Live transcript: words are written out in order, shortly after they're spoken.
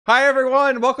Hi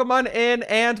everyone, welcome on in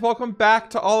and welcome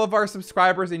back to all of our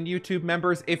subscribers and YouTube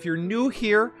members. If you're new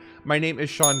here, my name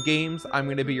is Shawn Games. I'm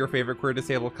going to be your favorite queer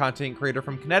disabled content creator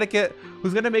from Connecticut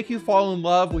who's going to make you fall in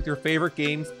love with your favorite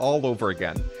games all over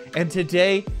again. And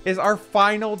today is our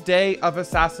final day of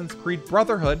Assassin's Creed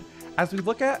Brotherhood as we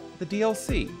look at the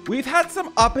DLC. We've had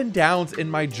some up and downs in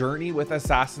my journey with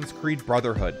Assassin's Creed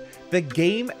Brotherhood. The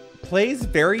game plays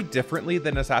very differently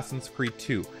than Assassin's Creed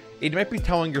 2. You might be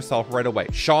telling yourself right away,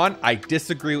 Shawn, I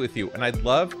disagree with you. And I'd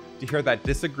love to hear that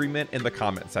disagreement in the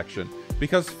comment section.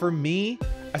 Because for me,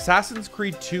 Assassin's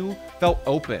Creed 2 felt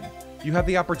open. You have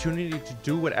the opportunity to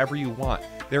do whatever you want.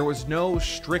 There was no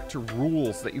strict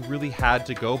rules that you really had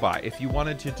to go by. If you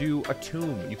wanted to do a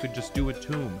tomb, you could just do a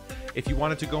tomb. If you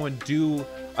wanted to go and do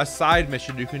a side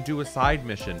mission, you can do a side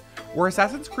mission. Where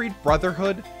Assassin's Creed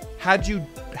Brotherhood had you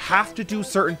have to do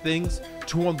certain things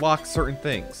to unlock certain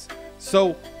things.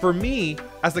 So for me,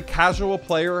 as a casual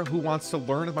player who wants to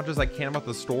learn as much as I can about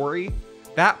the story,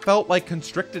 that felt like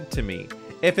constricted to me.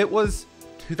 If it was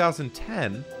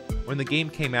 2010, when the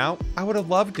game came out, I would have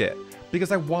loved it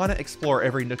because I want to explore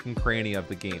every nook and cranny of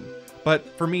the game.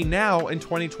 But for me now in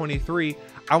 2023,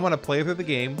 I want to play through the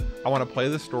game. I want to play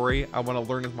the story. I want to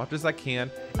learn as much as I can.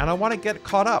 And I want to get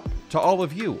caught up to all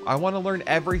of you. I want to learn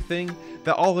everything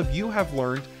that all of you have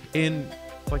learned in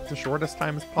like the shortest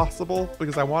time as possible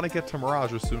because I want to get to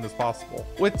Mirage as soon as possible.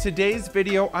 With today's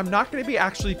video, I'm not going to be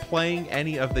actually playing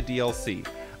any of the DLC.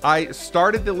 I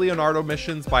started the Leonardo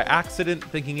missions by accident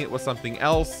thinking it was something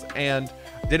else and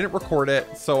didn't record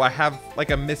it, so I have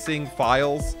like a missing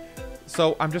files.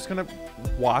 So I'm just going to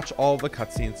watch all the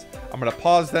cutscenes. I'm going to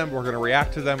pause them, we're going to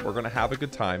react to them, we're going to have a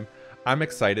good time. I'm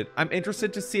excited. I'm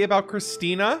interested to see about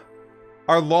Cristina,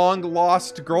 our long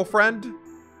lost girlfriend,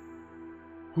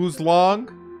 who's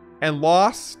long and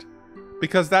lost,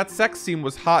 because that sex scene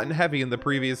was hot and heavy in the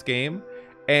previous game,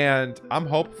 and I'm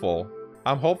hopeful.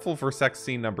 I'm hopeful for sex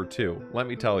scene number 2. Let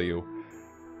me tell you,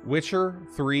 Witcher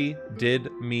 3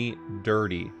 did me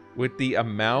dirty with the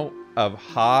amount of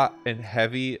hot and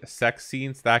heavy sex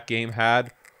scenes that game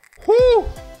had. Whoo!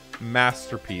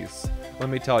 Masterpiece. Let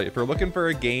me tell you, if you're looking for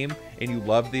a game and you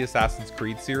love the Assassin's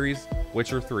Creed series,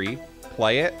 Witcher 3,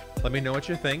 play it. Let me know what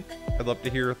you think. I'd love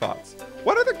to hear your thoughts.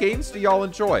 What other games do y'all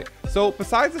enjoy? So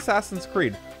besides Assassin's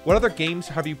Creed, what other games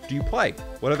do you play?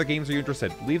 What other games are you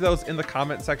interested? Leave those in the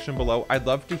comment section below. I'd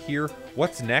love to hear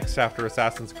what's next after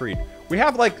Assassin's Creed. We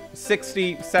have like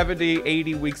 60, 70,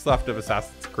 80 weeks left of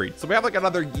Assassin's Creed. So we have like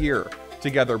another year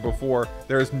together before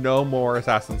there's no more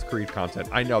Assassin's Creed content.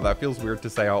 I know that feels weird to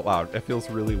say out loud. It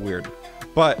feels really weird.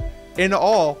 But in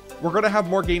all, we're going to have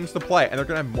more games to play, and they're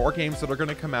going to have more games that are going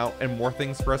to come out and more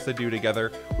things for us to do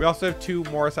together. We also have 2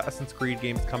 more Assassin's Creed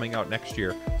games coming out next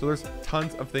year. So there's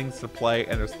tons of things to play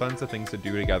and there's tons of things to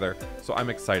do together. So I'm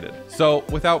excited. So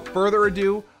without further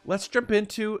adu, let's jump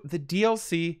into the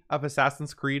DLC of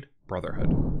Assassin's Creed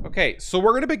Brotherhood. Okay, so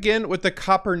we're going to begin with the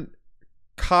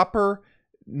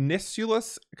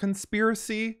Copernicus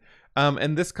Conspiracy.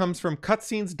 And this comes from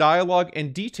Cutscenes, Dialogue,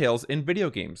 and Details in Video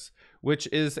Games, which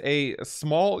is a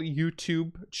small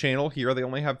YouTube channel here. They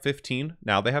only have 15.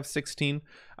 Now they have 16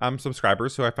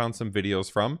 subscribers who I found some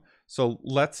videos from. So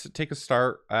let's take a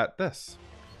start at this.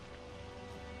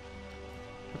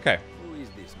 Okay. Who is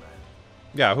this man?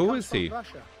 Yeah, who is he?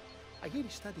 Russia. I hear he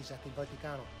studies at the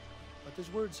Vaticano, but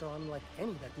his words are unlike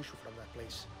any that issue from that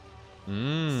place.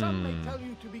 Some may tell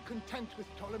you to be content with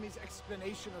Ptolemy's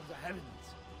explanation of the heavens.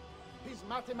 His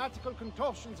mathematical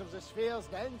contortions of the spheres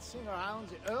dancing around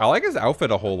the Earth. I like his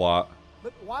outfit a whole lot.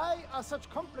 But why are such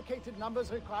complicated numbers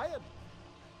required?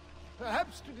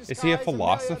 Perhaps to disguise Is he a myriad of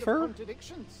philosopher?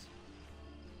 contradictions.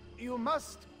 You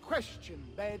must question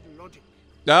bad logic.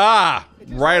 Ah,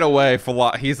 right away,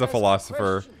 he's a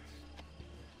philosopher.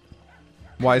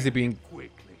 Why is he being... Quickly.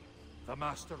 The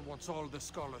master wants all the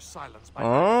scholars silenced by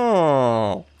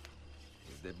Oh.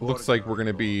 If the Looks like we're going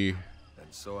to be and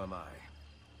so am I.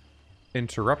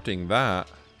 interrupting that.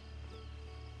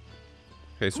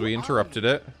 Okay, so we interrupted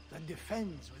it. That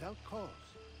defends without cause.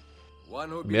 One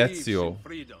who believes Ezio. in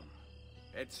freedom.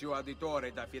 Ezio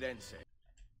Auditore da Firenze.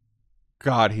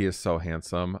 God, he is so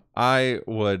handsome. I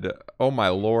would... Oh my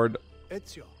lord.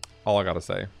 Ezio, All I gotta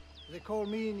say. they call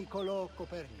me Niccolò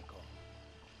Copernico.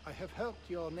 I have heard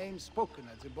your name spoken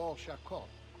at the Borgia court.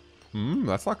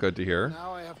 That's not good to hear.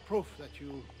 Now I have proof that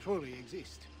you truly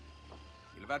exist.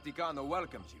 Il Vaticano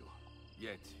welcomes you.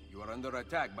 Yet you are under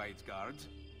attack by its guards.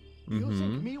 You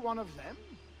think me one of them?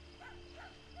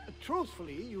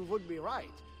 Truthfully, you would be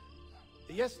right.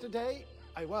 Yesterday,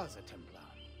 I was a Templar.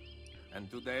 And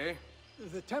today?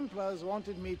 The Templars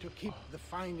wanted me to keep the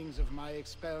findings of my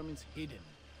experiments hidden.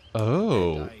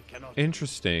 Oh, I cannot.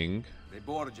 interesting. The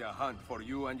Borgia hunt for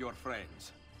you and your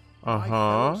friends. My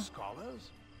fellow Uh-huh. scholars?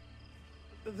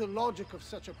 The logic of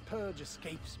such a purge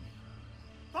escapes me.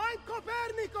 Find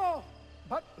Copernicus!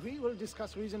 But we will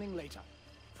discuss reasoning later.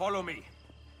 Follow me.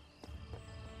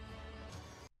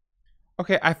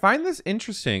 Okay, I find this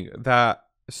interesting that,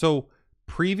 so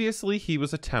previously he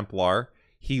was a Templar,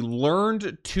 he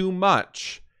learned too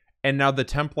much, and now the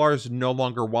Templars no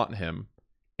longer want him.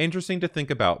 Interesting to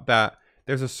think about, that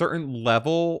there's a certain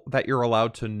level that you're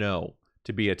allowed to know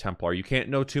to be a Templar. You can't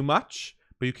know too much,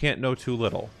 but you can't know too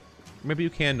little. Maybe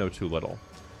you can know too little.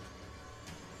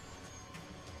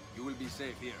 You will be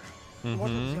safe here. What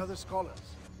of the other scholars?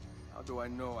 How do I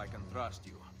know I can trust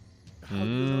you? How do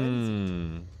you know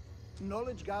anything? Mm.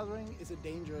 Knowledge gathering is a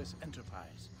dangerous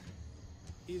enterprise.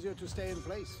 Easier to stay in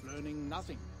place, learning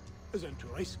nothing, than to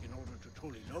risk in order to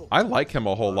truly know. I like him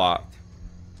a whole lot.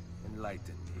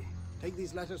 Enlighten me. Take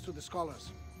these letters to the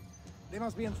scholars. They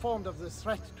must be informed of the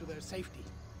threat to their safety.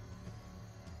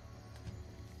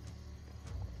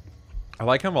 I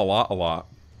like him a lot.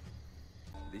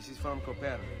 This is from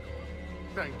Copernicus.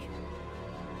 Thank you.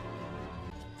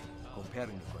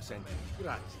 Copernicus sent me.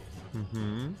 Grazie.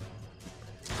 Mm-hmm.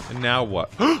 And now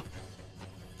what? The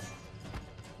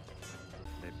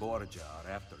Borgia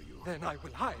are after you. Then I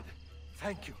will hide.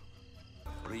 Thank you.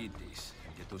 Read this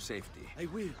and get to safety. I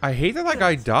will. I hate that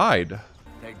guy died.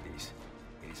 Take this.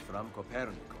 It is from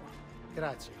Copernicus.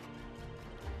 Grazie.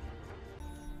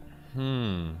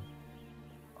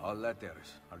 All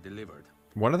letters are delivered.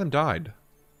 One of them died.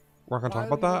 We're not gonna talk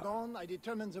While about we that. were gone, I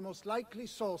determined the most likely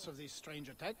source of these strange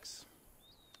attacks.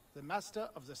 The master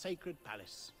of the Sacred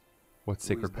Palace. What's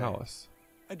Sacred that? Palace?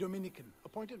 A Dominican,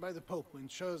 appointed by the Pope, who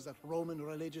ensures that Roman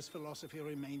religious philosophy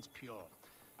remains pure.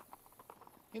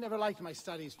 He never liked my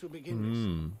studies to begin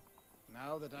with.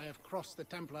 Now that I have crossed the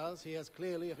Templars, he has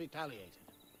clearly retaliated.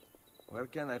 Where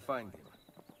can I find him?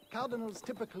 Cardinals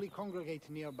typically congregate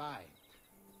nearby.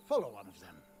 Follow one of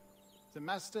them. The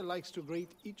master likes to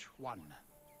greet each one.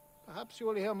 Perhaps you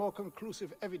will hear more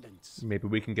conclusive evidence. Maybe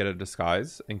we can get a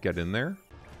disguise and get in there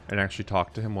and actually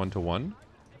talk to him one-to-one.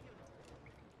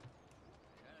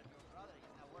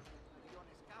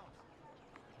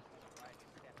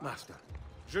 Master.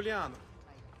 Giuliano,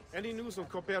 any news on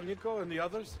Copernicus and the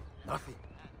others? Nothing.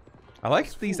 I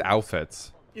like these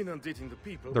outfits. Inundating the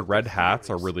people. The with red their hats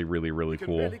are theories. really We can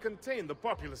cool. barely contain the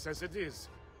populace as it is.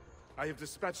 I have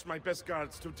dispatched my best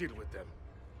guards to deal with them.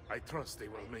 I trust they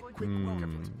will make quick work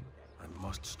of it. I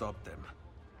must stop them.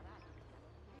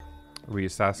 Are we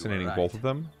assassinating right. both of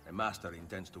them? The master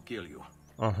intends to kill you.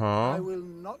 Uh-huh. I will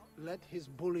not let his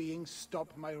bullying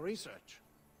stop my research.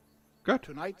 Good.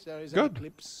 Tonight there is Good. an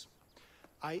eclipse.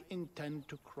 I intend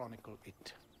to chronicle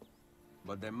it.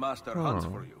 But the master hunts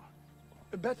for you.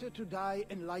 Better to die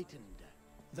enlightened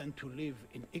than to live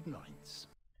in ignorance.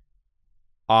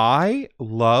 I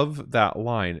love that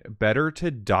line. Better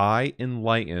to die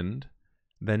enlightened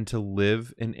than to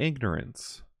live in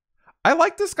ignorance. I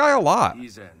like this guy a lot.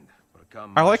 His end will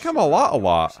come I like much him a sooner lot, than a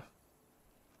lot. yours.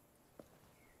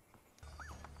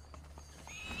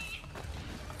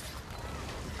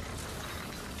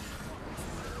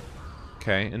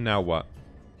 Okay, and now what?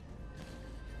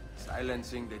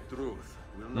 Silencing the truth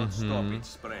will not stop its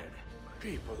spread.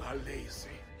 People are lazy.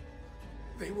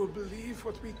 They will believe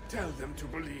what we tell them to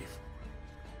believe.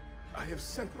 I have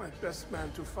sent my best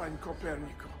man to find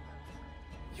Copernicus.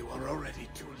 You are already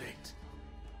too late.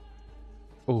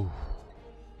 Oh,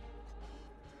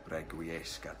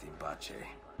 Requiescat in pace.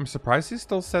 I'm surprised he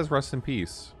still says rest in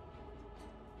peace.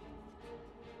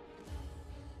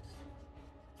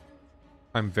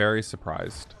 I'm very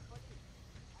surprised.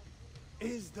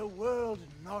 Is the world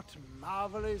not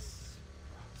marvelous?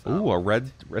 Ooh, a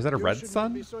red... Is that a You red shouldn't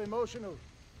sun? be so emotional.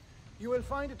 You will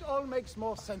find it all makes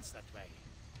more sense that way.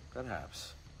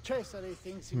 Perhaps. Cesare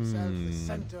thinks himself the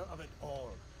center of it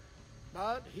all.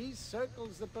 But he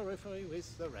circles the periphery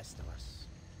with the rest of us.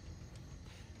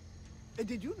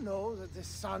 Did you know that the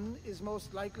sun is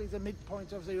most likely the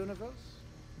midpoint of the universe?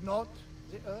 Not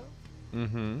the Earth?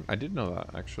 Mm-hmm. I did know that,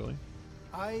 actually.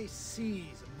 I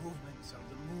see the movements of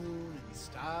the moon and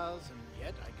stars, and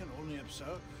yet I can only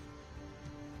observe.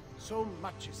 So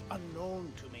much is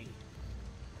unknown to me.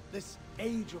 This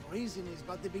age of reason is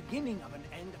but the beginning of an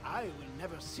end I will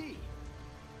never see.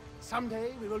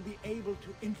 Someday we will be able to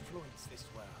influence this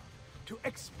world, to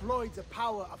exploit the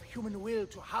power of human will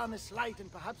to harness light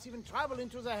and perhaps even travel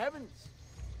into the heavens.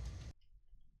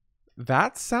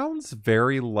 That sounds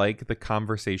very like the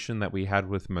conversation that we had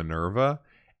with Minerva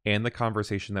and the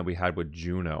conversation that we had with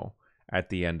Juno at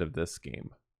the end of this game.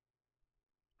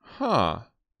 Huh.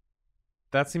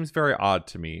 That seems very odd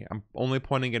to me. I'm only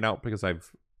pointing it out because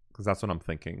that's what I'm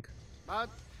thinking. But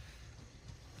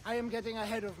I am getting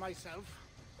ahead of myself.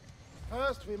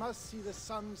 First, we must see the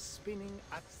sun spinning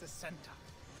at the center.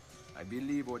 I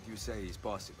believe what you say is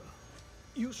possible.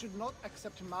 You should not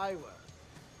accept my word.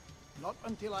 Not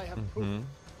until I have proof.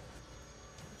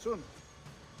 Soon.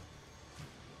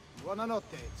 Buonanotte,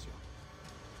 Ezio.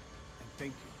 And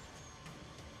thank you.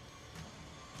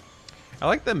 I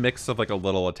like the mix of like a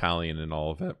little Italian in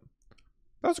all of it.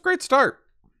 That was a great start.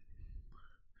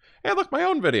 Hey, look, my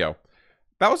own video.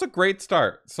 That was a great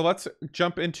start. So let's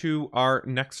jump into our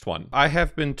next one. I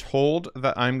have been told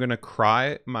that I'm going to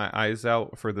cry my eyes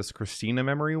out for this Cristina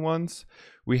memory ones.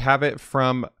 We have it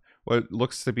from what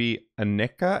looks to be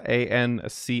Anicag,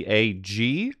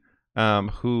 A-N-C-A-G,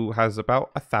 who has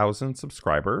about 1,000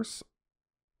 subscribers.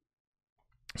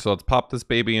 So let's pop this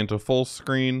baby into full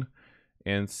screen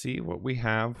and see what we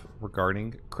have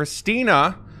regarding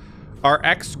Cristina, our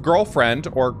ex-girlfriend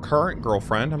or current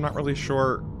girlfriend. I'm not really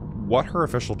sure what her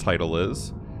official title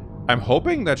is. I'm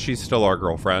hoping that she's still our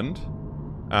girlfriend,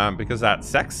 because that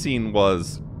sex scene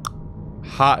was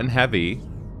hot and heavy.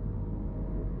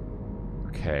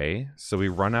 Okay, so we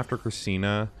run after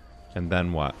Cristina, and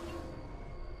then what?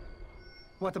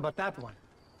 What about that one?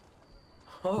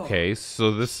 Oh, okay,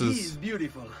 so this she's is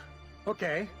beautiful.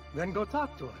 Okay, then go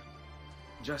talk to her.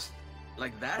 Just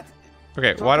like that?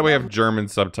 okay. Why do we have German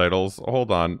subtitles?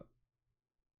 Hold on.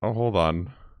 Oh, hold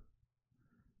on.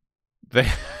 They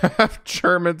have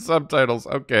German subtitles.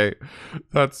 Okay,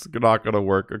 that's not gonna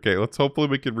work. Okay, let's hopefully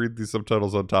we can read these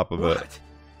subtitles on top of it.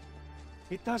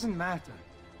 It doesn't matter.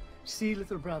 See,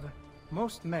 little brother,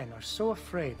 most men are so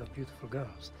afraid of beautiful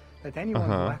girls that anyone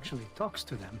who actually talks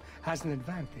to them has an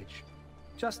advantage.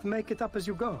 Just make it up as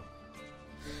you go.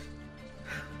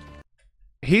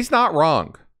 He's not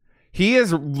wrong. He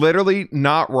is literally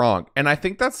not wrong. And I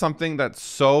think that's something that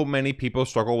so many people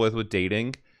struggle with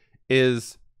dating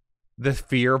is the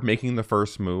fear of making the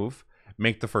first move.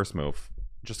 Make the first move.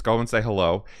 Just go and say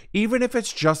hello. Even if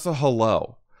it's just a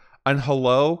hello. And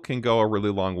hello can go a really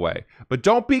long way. But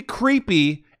don't be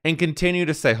creepy and continue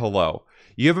to say hello.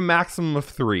 You have a maximum of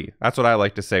 3. That's what I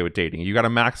like to say with dating. You got a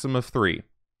maximum of 3.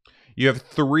 You have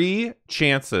 3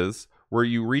 chances where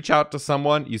you reach out to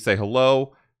someone, you say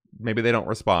hello, maybe they don't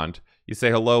respond. You say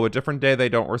hello a different day, they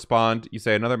don't respond. You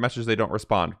say another message, they don't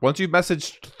respond. Once you've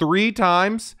messaged 3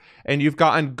 times and you've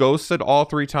gotten ghosted all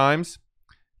 3 times,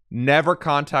 never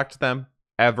contact them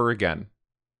ever again.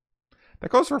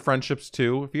 That goes for friendships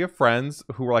too. If you have friends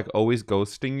who are like always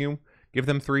ghosting you, give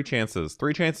them 3 chances.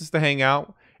 3 chances to hang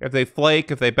out. If they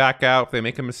flake, if they back out, if they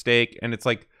make a mistake, and it's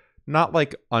like not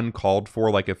like uncalled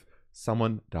for, like if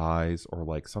someone dies or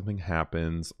like something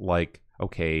happens, like,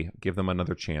 okay, give them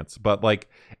another chance. But like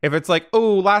if it's like,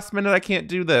 oh, last minute I can't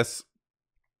do this,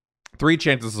 3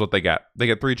 chances is what they get. They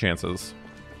get 3 chances.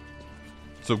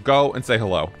 So go and say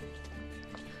hello.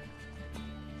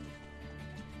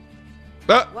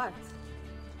 What?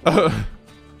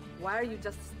 Why are you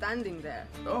just standing there?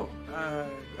 Oh,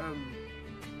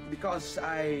 because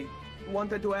I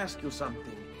wanted to ask you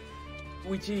something,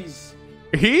 which is...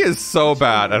 He is so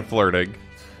bad at flirting.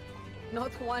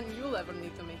 Not one you'll ever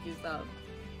need to make use of.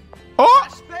 Oh!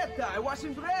 Aspetta, I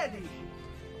wasn't ready.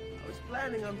 I was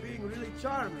planning on being really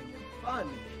charming and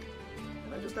funny,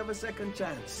 and I just have a second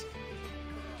chance.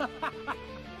 Oh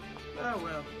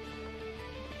well.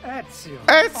 Ezio.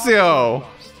 Ezio!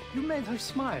 You made her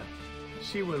smile.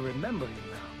 She will remember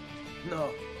you now. No,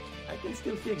 I can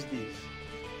still fix these.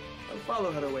 I'll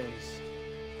follow her ways.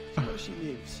 See where she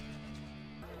lives.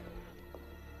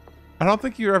 I don't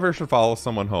think you ever should follow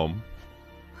someone home.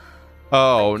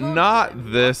 Oh,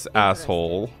 not this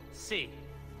asshole. See,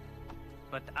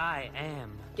 but I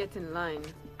am. Get in line.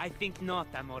 I think not,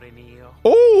 amore mio.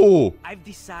 Oh! I've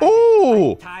decided.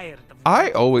 Oh! I'm tired of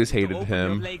I always hated open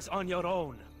him. your legs on your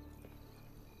own.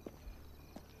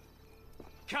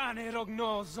 Cane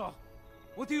rognoso.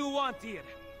 What do you want here?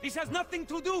 This has nothing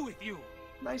to do with you.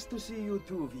 Nice to see you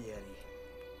too, Vieri.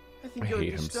 I think I you're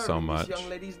hate him so disturbing much. this young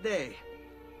lady's day.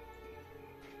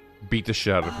 Beat the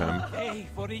shit out of him. Hey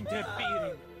for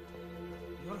interfering.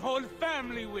 Your whole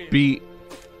family will. Beat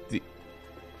the...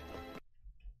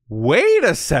 Wait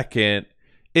a second.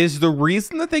 Is the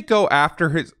reason that they go after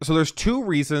his... So there's 2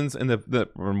 reasons in the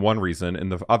one reason in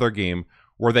the other game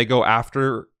where they go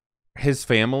after his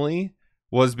family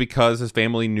was because his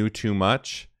family knew too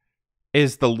much.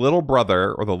 Is the little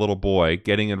brother or the little boy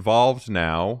getting involved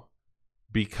now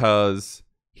because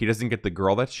he doesn't get the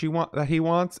girl that he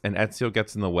wants and Ezio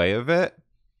gets in the way of it?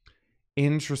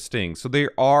 Interesting. So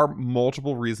there are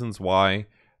multiple reasons why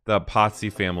the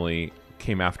Pazzi family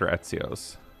came after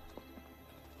Ezio's.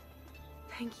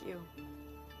 Thank you.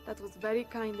 That was very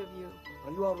kind of you.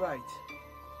 Are you all right?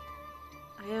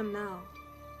 I am now.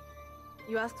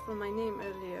 You asked for my name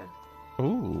earlier.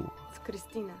 Ooh. It's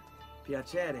Cristina.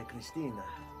 Piacere, Cristina.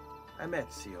 I'm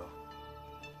Ezio.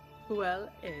 Well,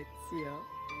 Ezio.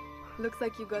 Looks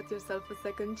like you got yourself a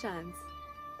second chance.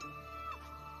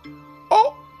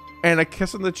 Oh! And a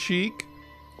kiss on the cheek.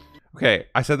 Okay,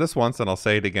 I said this once and I'll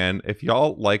say it again. If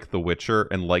y'all like The Witcher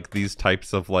and like these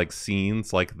types of like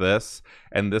scenes like this,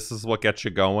 and this is what gets you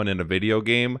going in a video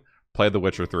game, play The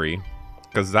Witcher 3.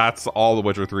 Because that's all The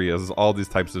Witcher 3 is all these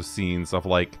types of scenes of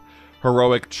like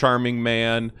heroic, charming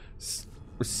man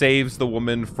saves the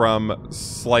woman from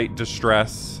slight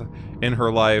distress in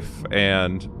her life,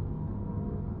 and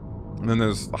then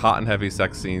there's hot and heavy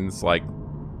sex scenes like,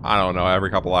 I don't know,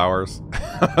 every couple hours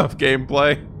of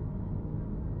gameplay.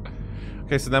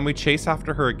 Okay, so then we chase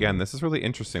after her again. This is really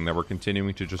interesting that we're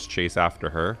continuing to just chase after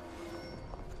her.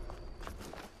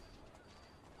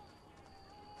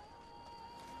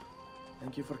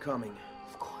 Thank you for coming.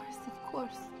 Of course, of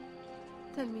course.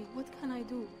 Tell me, what can I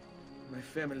do? My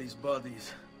family's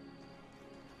bodies.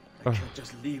 I can't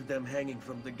just leave them hanging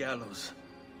from the gallows.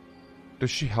 Does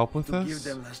she help with To this? give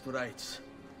them last rites.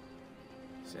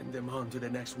 Send them on to the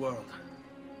next world.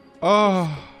 Oh.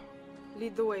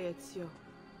 Lead the way, Ezio.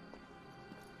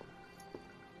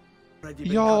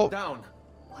 Y'all. Down.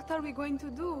 What are we going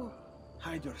to do?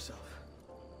 Hide yourself.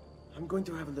 I'm going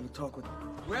to have a little talk with...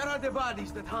 Where are the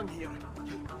bodies that hung here?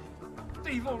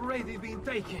 They've already been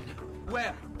taken.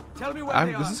 Where? Tell me where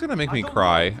they are. This is gonna make me don't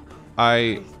cry. know. I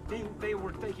I think they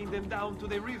were taking them down to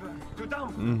the river to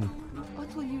dump.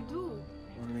 What will you do?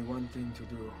 Only one thing to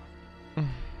do.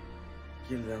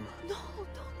 Kill them. No,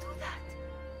 don't do that.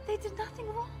 They did nothing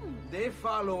wrong. They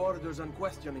follow orders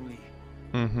unquestioningly.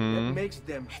 That makes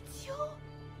them... Ezio?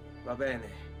 Va bene.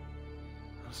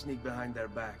 I'll sneak behind their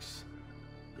backs.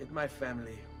 Get my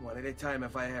family, one at a time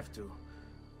if I have to.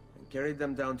 And carry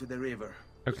them down to the river.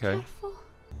 okay. Be careful.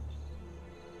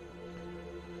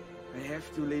 I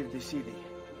have to leave the city.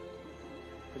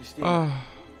 Cristina,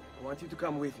 I want you to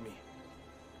come with me.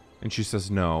 And she says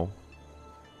no.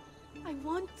 I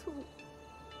want to.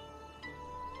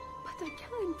 But I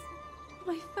can't.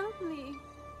 My family.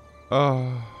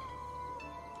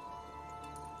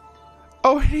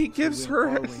 Oh, and he gives We will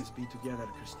her. always be together,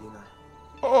 Cristina.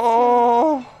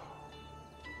 Oh.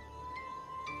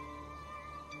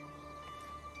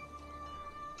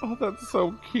 Oh, that's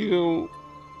so cute.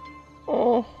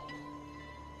 Oh.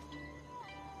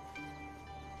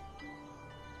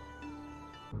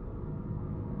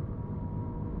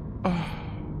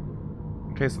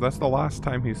 Okay, so that's the last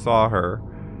time he saw her,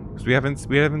 because we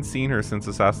haven't seen her since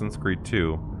Assassin's Creed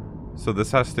 2, so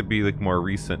this has to be like more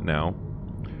recent now.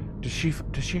 Does she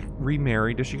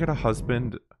remarry? Does she get a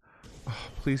husband? Oh,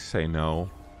 please say no.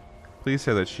 Please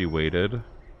say that she waited.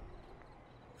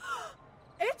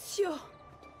 Ezio!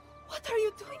 What are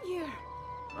you doing here?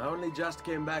 I only just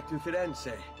came back to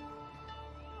Firenze.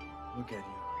 Look at you.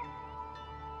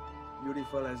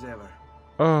 Beautiful as ever.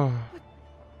 Oh.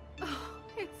 Oh,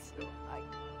 Ezio,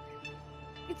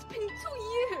 it's been 2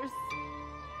 years.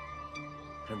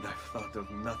 And I've thought of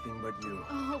nothing but you.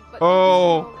 Oh, but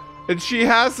Oh, and she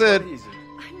has it. What is it?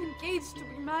 I'm engaged to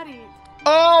be married.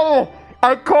 Oh,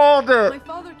 I called My it.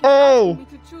 father kept Oh. asking me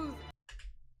to choose.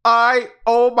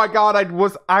 Oh my god,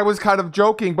 I was kind of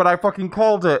joking, but I fucking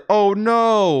called it. Oh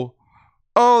no.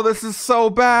 Oh, this is so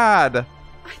bad. I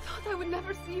thought I would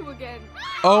never see you again.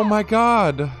 Oh my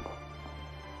god.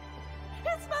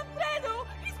 It's Manfredo!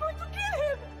 He's going to kill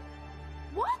him!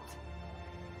 What?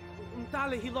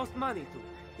 Tale, he lost money to.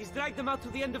 He's dragged them out to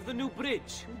the end of the new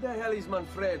bridge. Who the hell is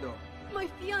Manfredo? My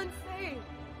fiancé!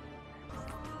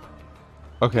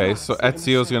 Okay, so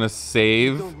Ezio's gonna You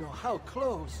save. don't know how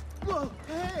close. Whoa,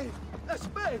 hey!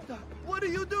 Aspetta! What are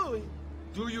you doing?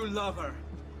 Do you love her?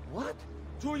 What?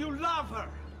 Do you love her?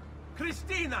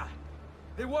 Cristina!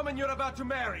 The woman you're about to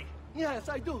marry. Yes,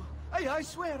 I do. I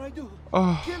swear I do.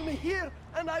 Oh. Kill me here,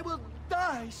 and I will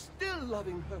die still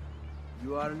loving her.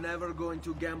 You are never going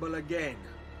to gamble again.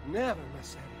 Never,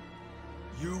 Messere.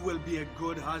 You will be a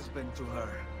good husband to her.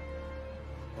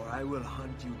 Or I will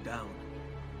hunt you down.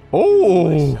 Oh.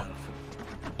 Myself.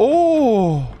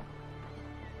 Oh.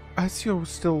 Ezio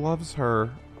still loves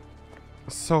her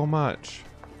so much.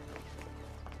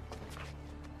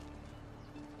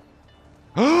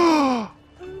 Oh!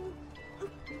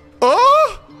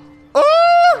 Oh!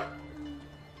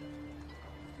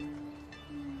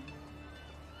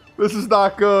 This is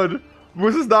not good.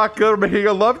 This is not good. We're making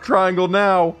a love triangle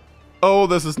now. Oh,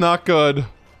 this is not good.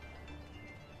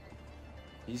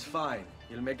 He's fine.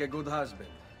 He'll make a good husband.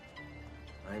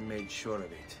 I made sure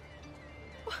of it.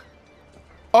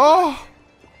 Oh!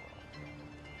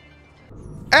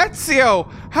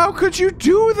 Ezio! How could you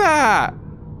do that?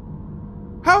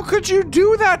 How could you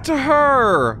do that to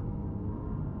her?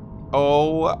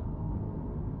 Oh.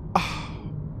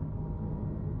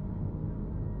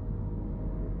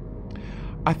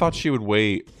 I thought she would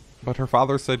wait, but her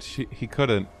father said he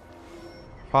couldn't.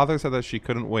 Her father said that she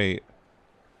couldn't wait.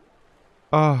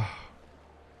 Ezio,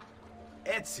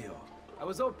 I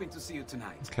was hoping to see you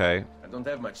tonight. Okay. I don't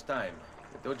have much time.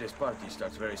 The Doge's party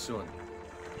starts very soon.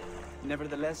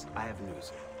 Nevertheless, I have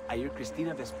news. I hear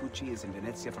Cristina Vespucci is in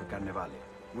Venezia for Carnevale.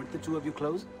 Weren't the two of you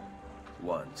close?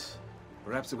 Once.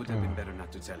 Perhaps it would have been better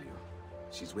not to tell you.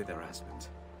 She's with her husband.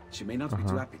 She may not be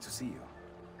too happy to see you.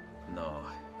 No.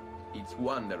 It's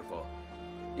wonderful.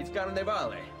 It's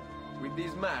Carnevale. With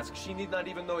these masks, she need not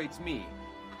even know it's me.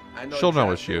 I know She'll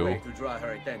know it's exactly you. way to draw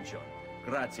her attention.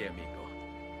 Grazie, amico.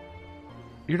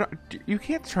 You're not. You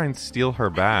can't try and steal her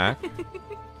back.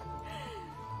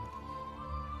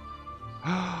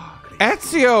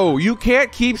 Ezio, you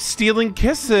can't keep stealing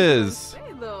kisses.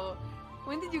 Though,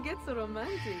 when did you get so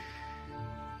romantic?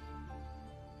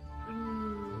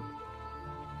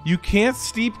 You can't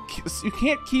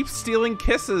keep stealing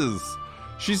kisses.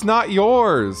 She's not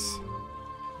yours.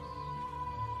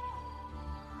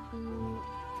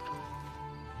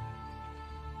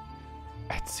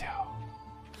 Ezio.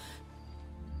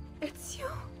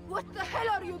 Ezio, what the hell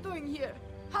are you doing here?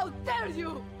 How dare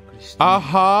you?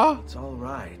 Uh-huh. It's all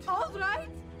right. All right?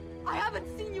 I haven't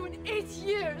seen you in 8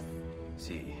 years.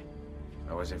 See,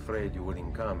 I was afraid you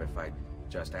wouldn't come if I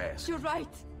just asked. You're right.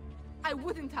 I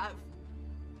wouldn't have.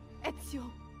 Ezio.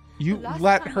 You the last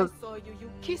let time her. I saw you, you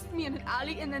kissed me in an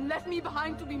alley and then left me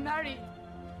behind to be married.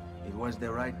 It was the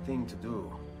right thing to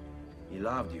do. He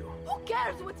loved you. Who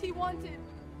cares what he wanted?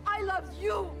 I love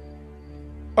you.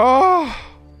 Oh,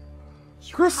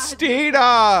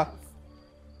 Cristina.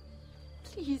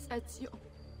 Please, Ezio.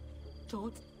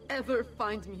 Don't ever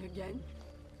find me again.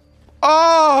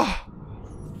 Oh.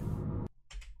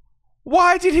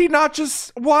 Why did he not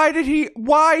just? Why did they?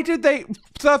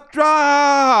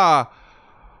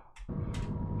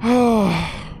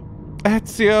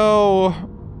 Ezio.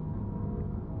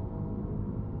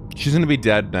 She's gonna be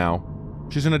dead now.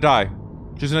 She's gonna die.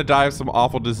 She's gonna die of some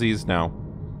awful disease now.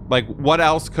 Like, what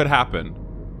else could happen?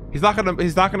 He's not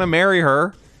gonna marry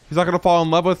her. He's not gonna fall in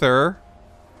love with her.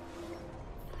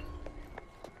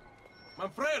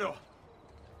 Manfredo,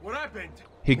 what happened?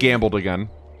 He gambled again.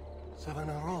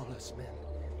 Savonarola's men.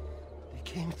 They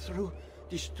came through,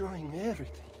 destroying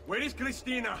everything. Where is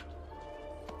Cristina?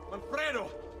 Manfredo,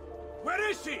 where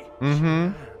is she?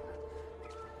 Mm-hmm.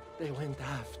 They went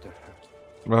after her.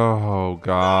 Oh,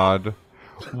 God.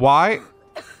 Why?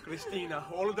 Cristina,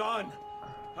 hold on.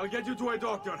 I'll get you to a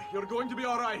doctor. You're going to be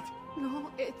all right. No,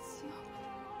 Ezio.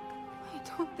 I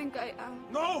don't think I am.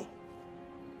 No!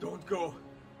 Don't go.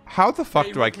 How the fuck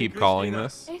Stay do I with me, keep calling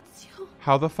Cristina. this? Ezio,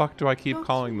 How the fuck do I keep Don't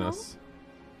calling you know? this?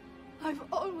 I've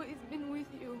always been with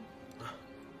you.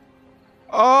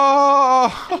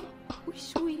 Oh!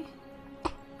 Wish we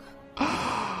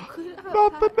could have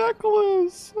Not the had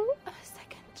necklace. a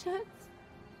second chance.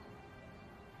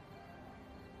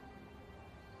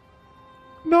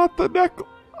 Not the necklace.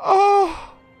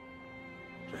 Oh!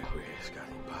 Requiescat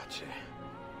in pace.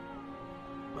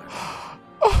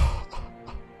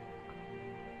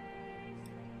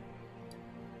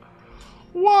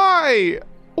 Why?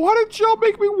 Why did y'all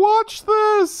make me watch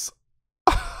this?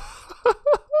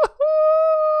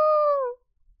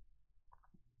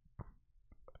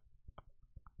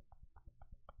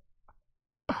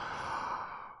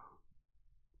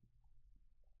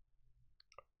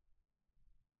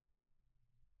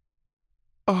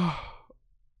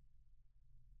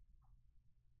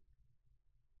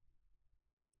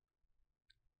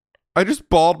 I just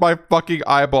bawled my fucking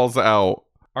eyeballs out.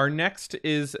 Our next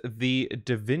is the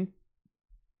Da Vinci.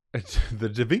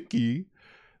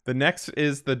 The next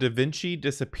is the Da Vinci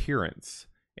Disappearance.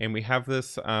 And we have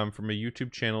this from a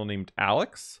YouTube channel named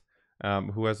Alex,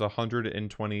 who has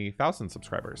 120,000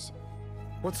 subscribers.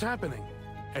 What's happening?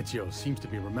 Ezio seems to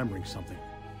be remembering something.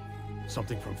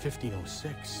 Something from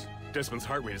 1506. Desmond's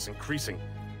heart rate is increasing.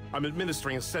 I'm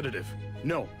administering a sedative.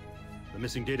 No. The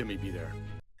missing data may be there.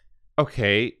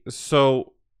 Okay,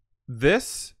 so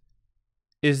this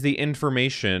is the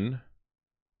information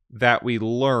that we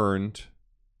learned.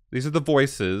 These are the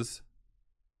voices.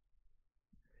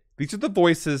 These are the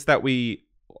voices that we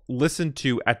listened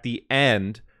to at the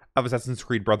end of Assassin's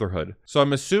Creed Brotherhood. So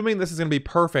I'm assuming this is going to be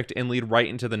perfect and lead right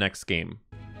into the next game.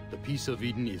 The piece of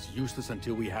Eden is useless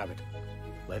until we have it.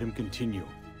 Let him continue.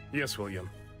 Yes, William.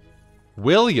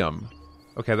 William.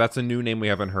 Okay, that's a new name we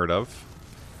haven't heard of.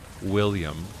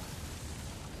 William.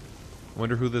 I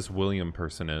wonder who this William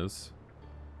person is.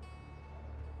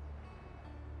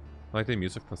 I like the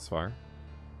music thus far.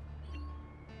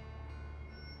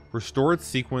 Restored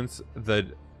sequence, the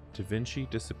Da Vinci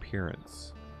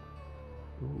Disappearance.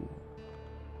 Ooh.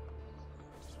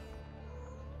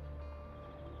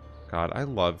 God, I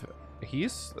love...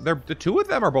 the two of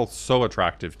them are both so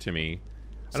attractive to me.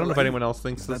 I don't know if anyone else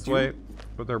thinks this way,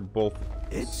 but they're both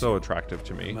so attractive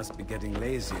to me. You must be getting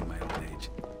lazy in my old age.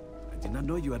 I did not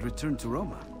know you had returned to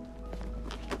Roma.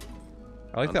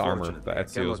 I like the armor that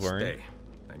Ezio is wearing.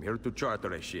 I'm here to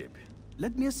charter a ship.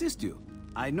 Let me assist you.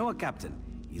 I know a captain.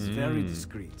 He's very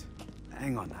discreet.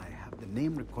 Hang on, I have the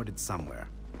name recorded somewhere.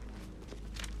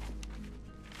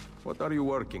 What are you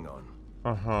working on?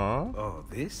 Oh,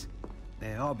 this?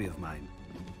 A hobby of mine.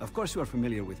 Of course you are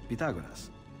familiar with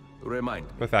Pythagoras. Remind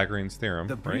me. Pythagorean's theorem,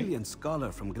 the right? brilliant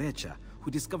scholar from Grecia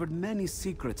who discovered many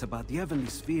secrets about the heavenly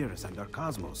spheres and our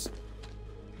cosmos.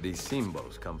 These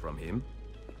symbols come from him?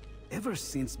 Ever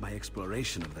since my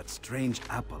exploration of that strange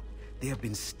apple, they have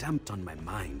been stamped on my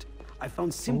mind. I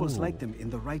found symbols like them in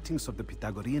the writings of the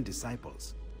Pythagorean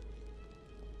disciples.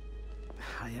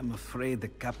 I am afraid the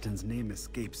captain's name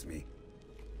escapes me.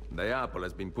 The apple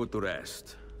has been put to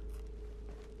rest.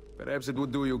 Perhaps it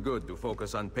would do you good to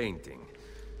focus on painting.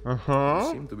 You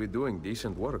seem to be doing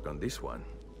decent work on this one.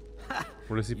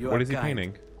 What is he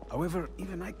painting? However,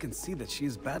 even I can see that she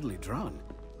is badly drawn.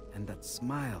 And that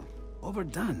smile,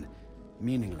 overdone,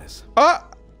 meaningless.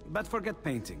 But forget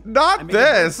painting. Not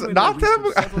this! Not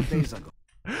them!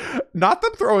 Not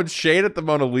them throwing shade at the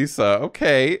Mona Lisa.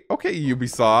 Okay, okay,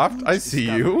 Ubisoft. I see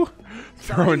you.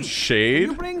 Throwing shade.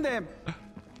 You bring them!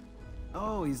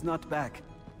 Oh, he's not back.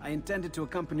 I intended to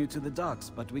accompany you to the docks,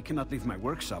 but we cannot leave my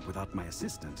workshop without my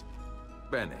assistant.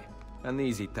 Bene, an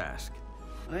easy task.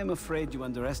 I am afraid you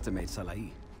underestimate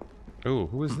Salai. Ooh,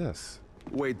 who is this?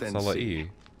 Wait and Salai. see.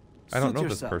 I don't know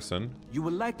this person. You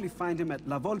will likely find him at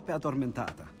La Volpe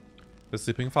Addormentata. The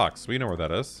Sleeping Fox. We know where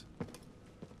that is.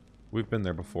 We've been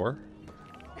there before.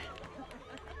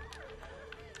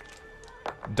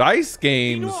 Dice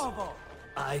games.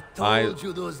 I told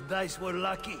you those dice were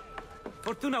lucky.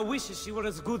 Fortuna wishes she were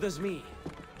as good as me.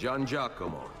 Gian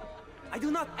Giacomo. I do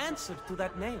not answer to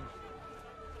that name.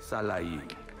 Salai.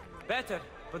 Better,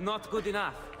 but not good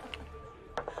enough.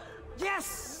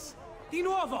 Yes! Di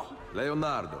nuovo!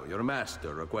 Leonardo, your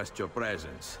master, requests your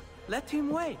presence. Let him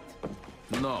wait.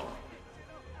 No.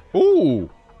 Ooh!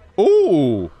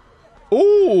 Ooh!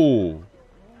 Ooh!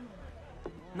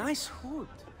 Nice hood.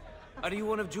 Are you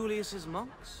one of Julius's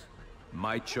monks?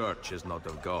 My church is not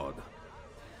of God.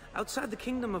 Outside the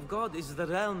kingdom of God is the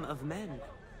realm of men.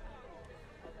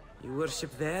 You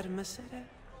worship there, Messere?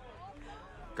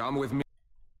 Come with me.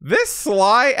 This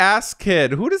sly-ass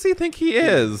kid. Who does he think he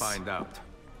is? Find out.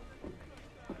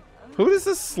 Who does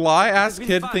this sly-ass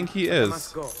kid think he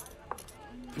is?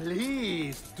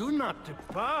 Please, do not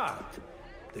depart.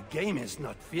 The game is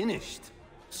not finished.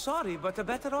 Sorry, but a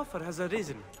better offer has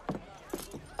arisen.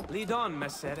 Lead on,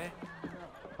 Messere.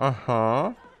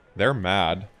 They're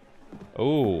mad.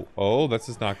 Oh, this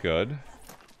is not good.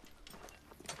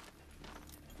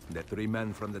 The three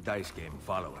men from the dice game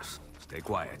follow us. Stay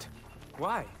quiet.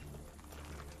 Why?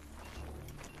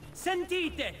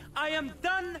 Sentite! I am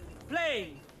done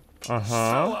playing! So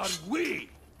are we!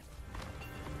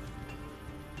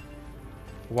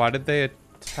 Why did they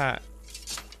attack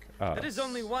us? There is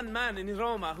only one man in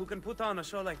Roma who can put on a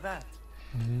show like that.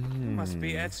 You must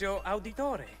be Ezio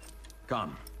Auditore.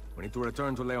 Come. We need to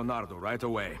return to Leonardo right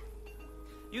away.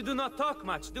 You do not talk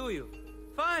much, do you?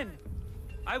 Fine.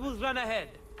 I will run ahead.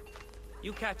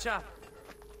 You catch up.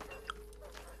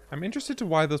 I'm interested to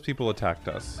why those people attacked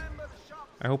us.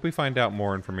 I hope we find out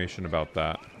more information about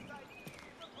that.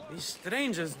 These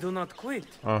strangers do not quit.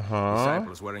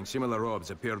 Disciples wearing similar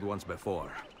robes appeared once before.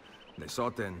 They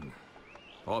sought an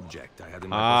object I had in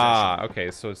my possession.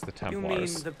 Okay, so it's the Templars.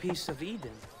 You mean the piece of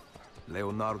Eden?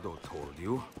 Leonardo told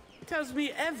you? He tells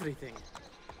me everything.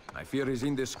 I fear his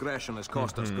indiscretion has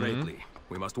cost us greatly.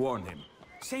 We must warn him.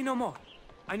 Say no more.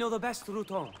 I know the best route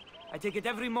home. I take it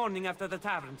every morning after the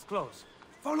taverns close.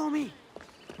 Follow me.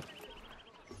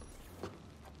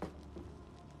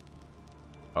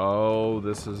 Oh,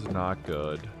 this is not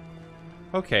good.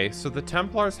 Okay, so the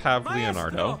Templars have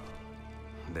Leonardo.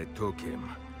 They took him.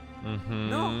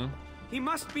 No, he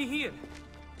must be here.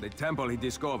 The temple he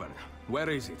discovered. Where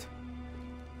is it?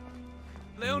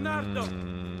 Leonardo!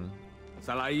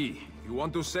 Salai, you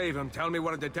want to save him, tell me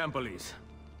where the temple is.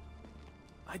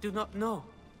 I do not know.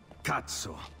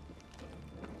 Cazzo.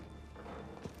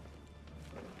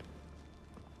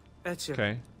 Ezio.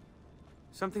 Okay.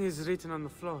 Something is written on the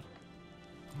floor.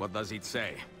 What does it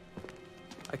say?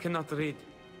 I cannot read.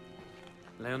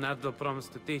 Leonardo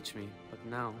promised to teach me, but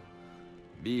now...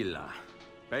 Villa.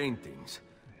 Paintings.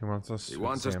 He wants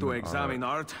us to examine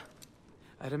art.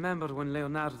 I remember when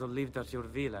Leonardo lived at your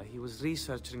villa, he was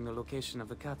researching the location of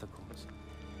the catacombs.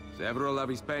 Several of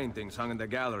his paintings hung in the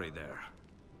gallery there.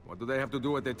 What do they have to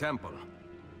do with the temple?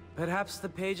 Perhaps the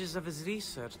pages of his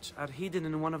research are hidden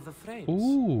in one of the frames.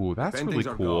 Ooh, that's really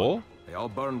cool. They all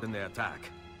burned in the attack.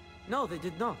 No, they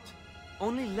did not.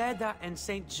 Only Leda and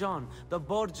St. John, the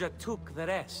Borgia, took the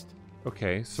rest.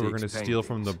 Okay, so we're gonna steal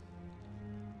from the...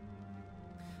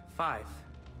 5.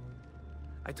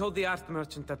 I told the art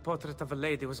merchant that Portrait of a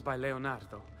Lady was by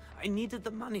Leonardo. I needed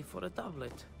the money for a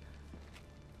doublet.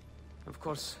 Of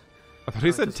course... I thought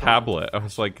he said tablet. I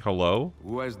was like, hello?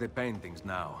 Who has the paintings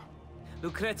now?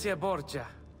 Lucrezia Borgia,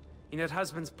 in her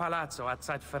husband's palazzo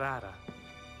outside Ferrara.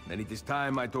 Then it is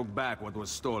time I took back what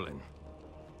was stolen.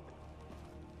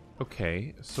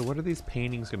 Okay, so what are these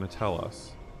paintings gonna tell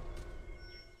us?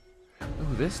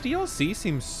 Ooh, this DLC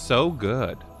seems so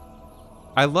good.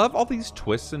 I love all these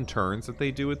twists and turns that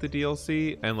they do with the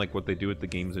DLC and like what they do with the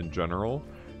games in general.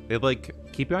 They like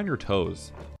keep you on your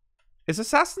toes. Is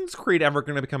Assassin's Creed ever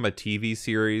gonna become a TV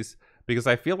series? Because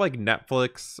I feel like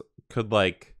Netflix could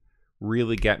like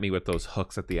really get me with those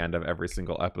hooks at the end of every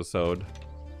single episode.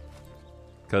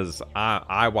 Because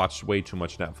I watched way too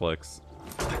much Netflix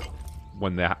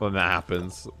when that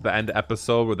happens. The end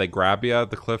episode where they grab you,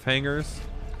 the cliffhangers,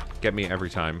 get me every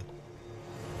time.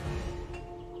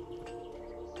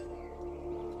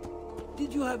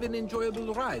 Did you have an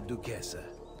enjoyable ride, Duchessa?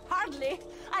 Hardly.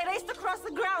 I raced across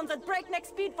the grounds at breakneck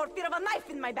speed for fear of a knife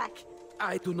in my back.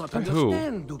 I do not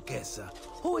understand, Duchessa.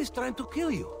 Who is trying to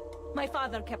kill you? My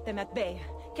father kept them at bay,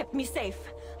 kept me safe.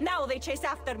 Now they chase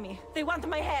after me. They want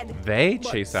my head. They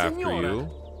chase after you?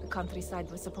 The countryside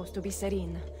was supposed to be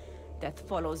serene. Death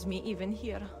follows me even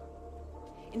here.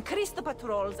 Increase the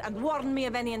patrols and warn me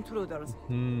of any intruders.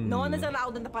 No one is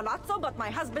allowed in the palazzo but my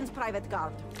husband's private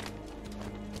guard.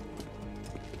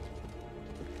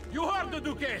 You heard the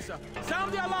Duchessa!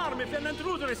 Sound the alarm if an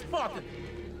intruder is spotted!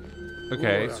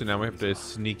 Okay, so now we have to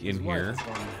sneak in here.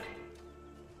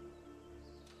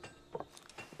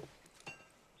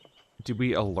 Did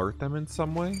we alert them in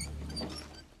some way?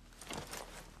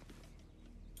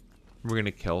 We're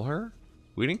gonna kill her?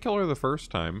 We didn't kill her the first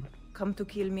time. Come to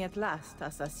kill me at last,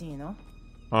 assassino.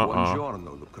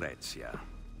 Buongiorno, Lucrezia.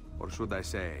 Or should I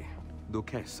say,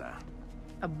 Duchessa.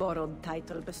 A borrowed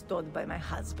title bestowed by my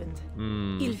husband.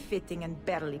 Ill-fitting and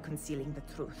barely concealing the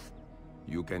truth.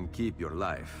 You can keep your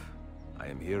life. I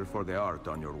am here for the art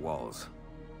on your walls.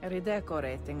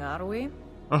 Redecorating, are we?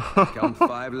 Count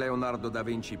 5 Leonardo da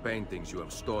Vinci paintings you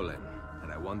have stolen,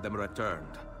 and I want them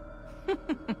returned.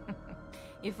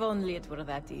 If only it were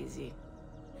that easy.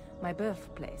 My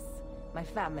birthplace, my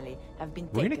family have been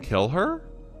We're taken. gonna kill her?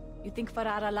 You think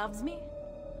Ferrara loves me?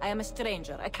 I am a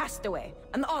stranger, a castaway,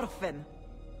 an orphan.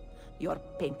 Your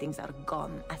paintings are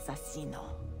gone, assassino.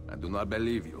 I do not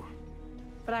believe you.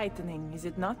 Frightening, is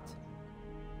it not?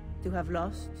 To have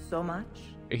lost so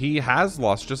much? He has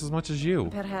lost just as much as you.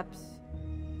 Perhaps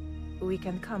we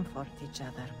can comfort each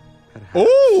other. Perhaps.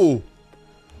 Oh!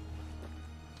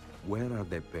 Where are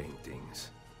the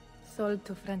paintings? Sold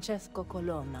to Francesco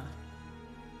Colonna.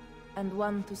 And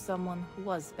one to someone who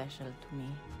was special to me.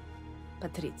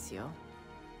 Patrizio.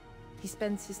 He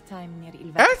spends his time near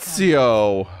Il Vaticano.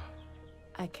 Ezio!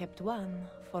 I kept one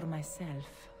for myself.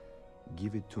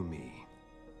 Give it to me.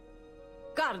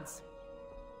 Guards!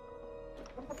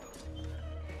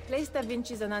 Place Da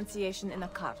Vinci's Annunciation in a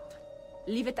cart.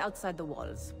 Leave it outside the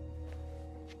walls.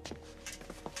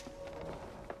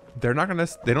 They're not gonna...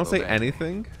 They don't say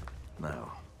anything?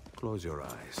 Now, close your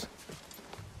eyes.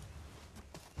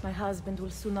 My husband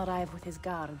will soon arrive with his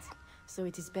guards, so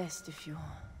it is best if you...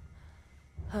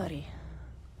 hurry.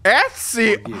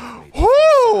 Ezio!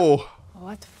 Whoo!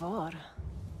 What for?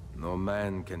 No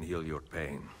man can heal your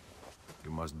pain.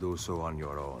 You must do so on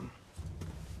your own.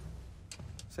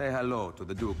 Say hello to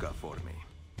the Duca for me.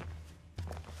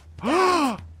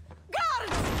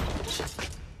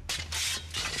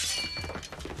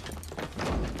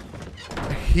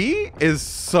 He is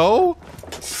so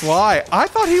sly. I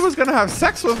thought he was gonna have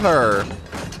sex with her.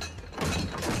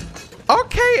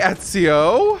 Okay,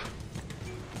 Ezio.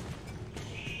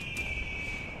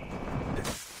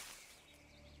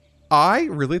 I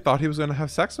really thought he was gonna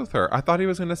have sex with her. I thought he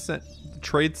was gonna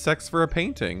trade sex for a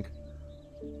painting.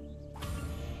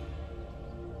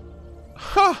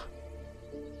 Huh.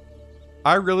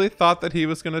 I really thought that he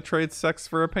was gonna trade sex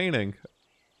for a painting.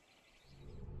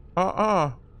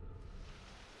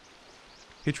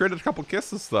 He traded a couple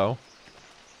kisses, though.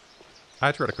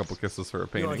 I tried a couple kisses for a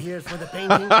painting. You're here for the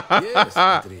painting? Yes,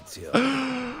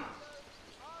 Patrizio.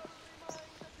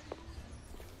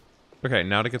 Okay,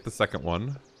 now to get the second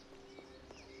one.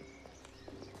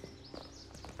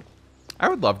 I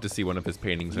would love to see one of his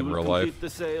paintings in real life. The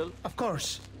sale? Of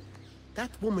course. That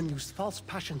woman used false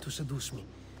passion to seduce me.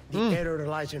 The error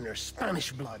lies in her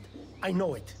Spanish blood. I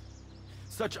know it.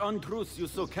 Such untruths you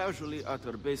so casually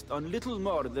utter based on little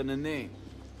more than a name.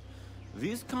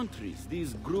 These countries,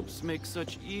 these groups make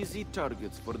such easy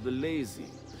targets for the lazy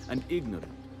and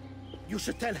ignorant. You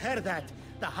should tell her that,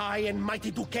 the high and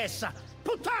mighty Duquesa.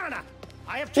 Putana!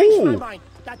 I have changed my mind.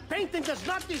 That painting does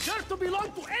not deserve to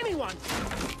belong to anyone.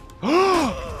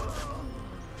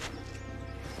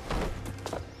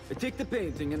 Take the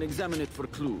painting and examine it for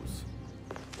clues.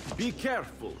 Be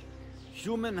careful.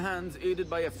 Human hands aided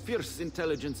by a fierce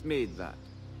intelligence made that.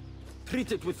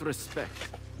 Treat it with respect.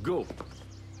 Go.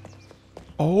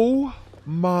 Oh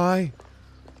my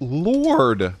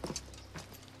lord.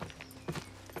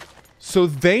 So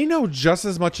they know just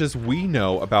as much as we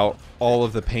know about all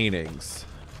of the paintings.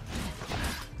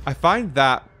 I find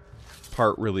that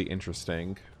part really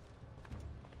interesting.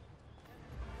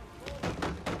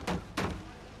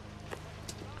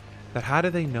 But how do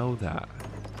they know that?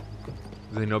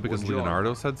 Do they know because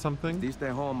Leonardo said something? Is this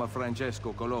the home of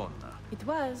Francesco Colonna? It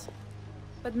was.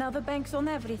 But now the banks own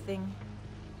everything.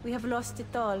 We have lost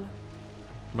it all. How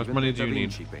much money do you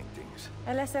need? Vinci paintings.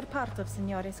 A lesser part of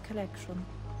Signore's collection.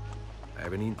 I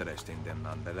have an interest in them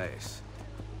nonetheless.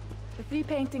 The 3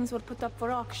 paintings were put up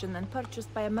for auction and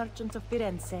purchased by a merchant of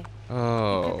Firenze.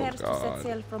 Oh, he prepares to set God.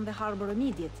 sail from the harbor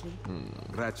immediately.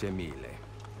 Grazie mille.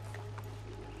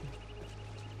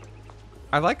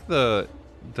 I like the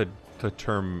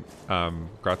term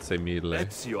grazie mille.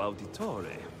 Ezio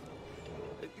Auditore.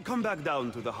 Come back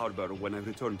down to the harbor when I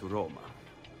return to Roma.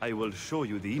 I will show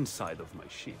you the inside of my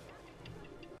ship.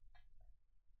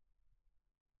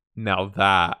 Now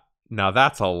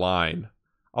that's a line.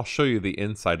 I'll show you the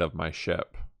inside of my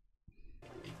ship.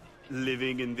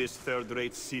 Living in this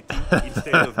third-rate city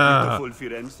instead of beautiful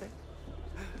Firenze?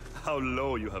 How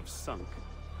low you have sunk.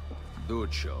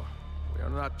 Duccio, we are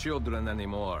not children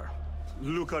anymore.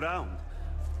 Look around.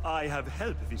 I have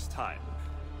help this time,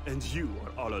 and you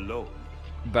are all alone.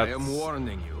 I am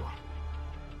warning you.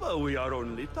 Well, we are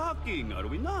only talking, are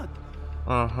we not?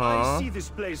 Uh-huh. I see this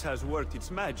place has worked its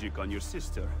magic on your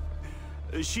sister.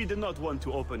 She did not want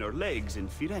to open her legs in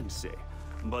Firenze,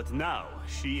 but now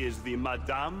she is the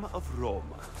Madame of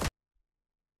Roma.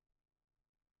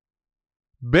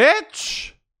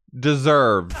 Bitch!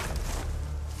 Deserved.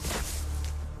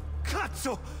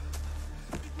 Cazzo!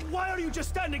 Why are you just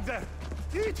standing there?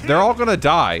 They're all gonna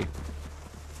die.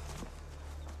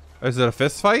 Is it a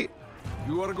fist fight?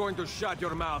 You are going to shut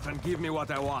your mouth and give me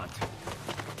what I want.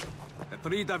 The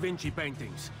 3 Da Vinci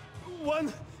paintings.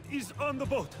 One is on the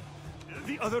boat.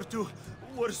 The other 2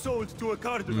 were sold to a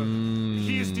cardinal.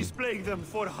 He is displaying them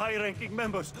for high-ranking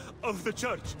members of the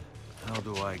church. How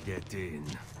do I get in?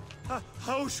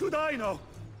 How should I know?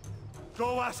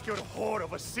 Go ask your whore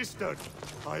of a sister.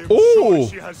 I am Ooh. sure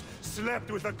she has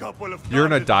slept with a couple of You're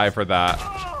gonna cardinals. die for that.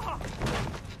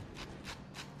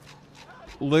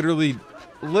 Literally,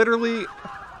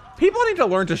 people need to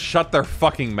learn to shut their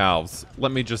fucking mouths.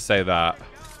 Let me just say that.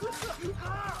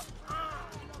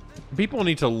 People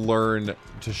need to learn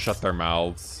to shut their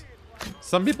mouths.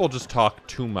 Some people just talk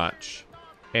too much,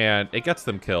 and it gets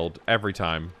them killed every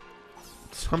time.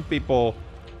 Some people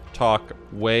talk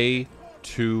way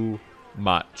too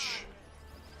much.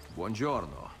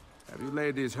 Buongiorno. Have you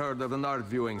ladies heard of an art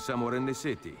viewing somewhere in the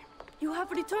city? You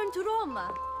have returned to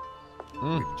Roma.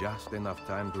 With just enough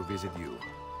time to visit you.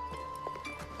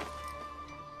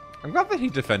 I'm glad that he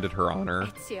defended her honor.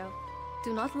 Ezio,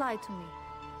 do not lie to me.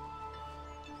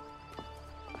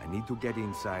 I need to get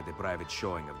inside a private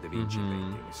showing of the Vinci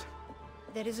paintings.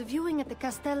 There is a viewing at the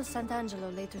Castel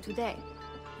Sant'Angelo later today.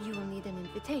 You will need an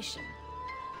invitation.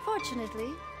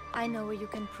 Fortunately, I know where you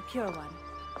can procure one.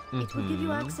 It will give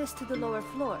you access to the lower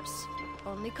floors.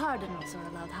 Only cardinals are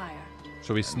allowed higher.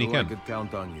 Shall we sneak I in? could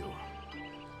count on you.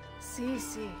 Si.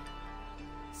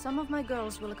 Some of my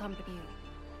girls will accompany you.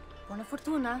 Buona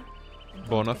fortuna. and don't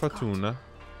Buona get caught. fortuna.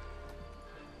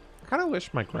 I kind of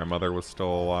wish my grandmother was still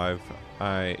alive.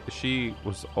 She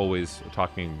was always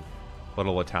talking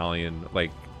little Italian,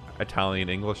 like Italian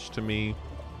English to me.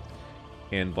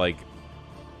 And like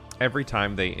every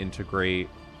time they integrate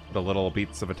the little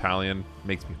beats of Italian,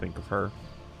 makes me think of her.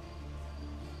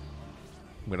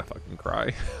 I'm gonna fucking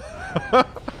cry.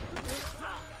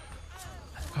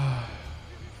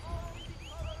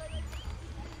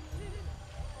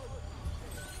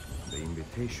 The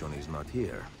invitation is not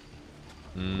here.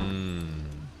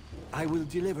 I will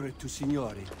deliver it to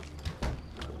Signori.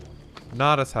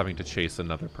 Not us having to chase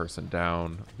another person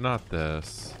down. Not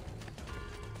this.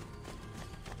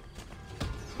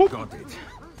 Got it.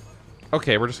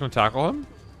 Okay, we're just gonna tackle him?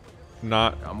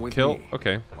 Not Come with kill? me.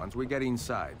 Okay. Once we get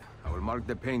inside, I will mark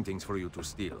the paintings for you to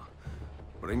steal.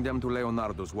 Bring them to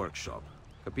Leonardo's workshop.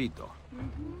 Capito?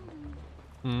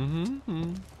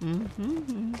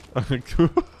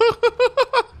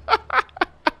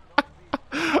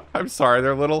 I'm sorry,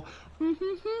 they're little.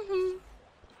 It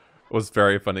was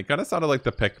very funny. Kind of sounded like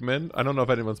the Pikmin. I don't know if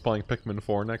anyone's playing Pikmin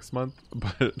 4 next month,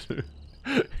 but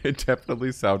it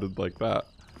definitely sounded like that.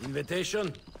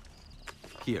 Invitation?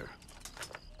 Here.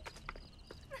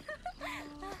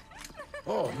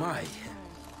 Oh my.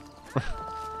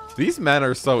 These men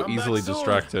are so Come back easily soon.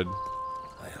 distracted.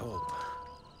 I hope.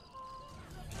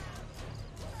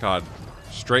 God,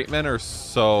 straight men are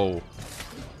so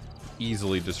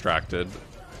easily distracted.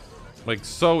 Like,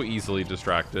 so easily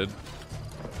distracted.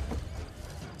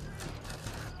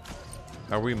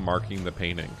 How are we marking the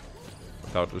painting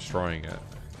without destroying it?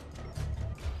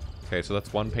 Okay, so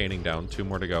that's one painting down. 2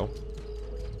 more to go.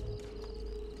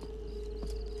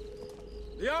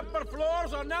 The upper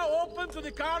floors are now open to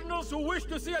the cardinals who wish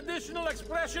to see additional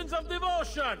expressions of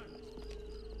devotion.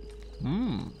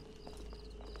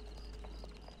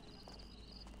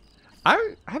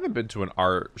 I haven't been to an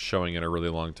art showing in a really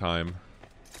long time.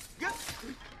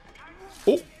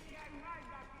 Oh!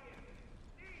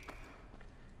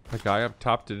 The guy up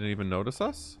top didn't even notice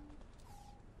us?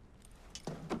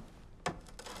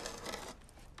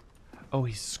 Oh,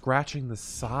 he's scratching the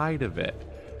side of it.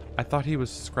 I thought he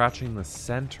was scratching the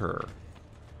center.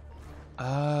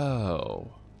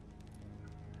 Oh.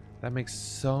 That makes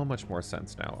so much more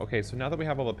sense now. Okay, so now that we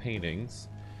have all the paintings,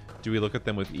 do we look at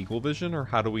them with eagle vision, or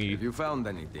how do we... Have you found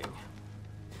anything?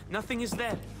 Nothing is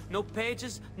there. No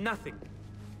pages, nothing.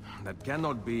 That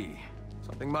cannot be.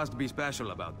 Something must be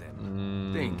special about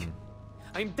them. Think.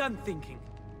 I'm done thinking.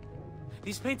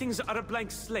 These paintings are a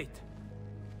blank slate.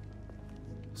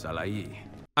 Salai.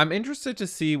 I'm interested to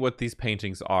see what these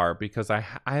paintings are, because I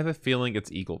have a feeling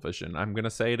it's eagle vision. I'm going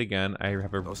to say it again. I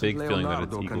have a big feeling that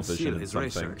it's eagle vision in something.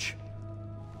 Research.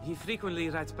 He frequently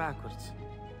writes backwards.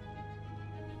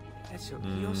 Ezio,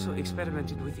 he also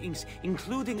experimented with inks,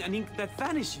 including an ink that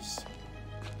vanishes.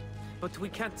 But we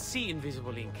can't see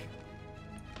invisible ink.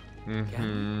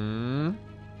 Can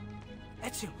we?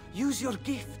 Ezio, use your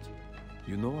gift.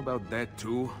 You know about that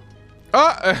too?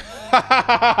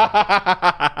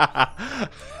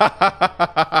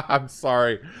 I'm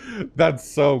sorry. That's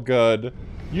so good.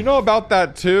 You know about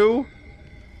that too?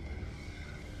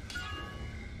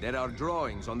 There are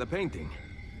drawings on the painting.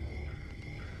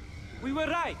 We were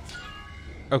right.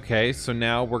 Okay, so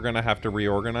now we're gonna have to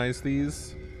reorganize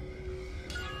these.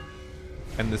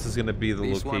 And this is gonna be the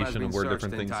location of where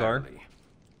different things are.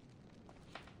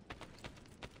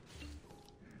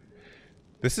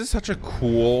 This is such a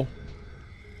cool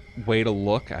way to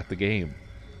look at the game.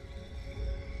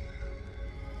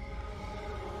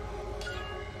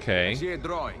 Okay. See a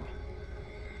drawing.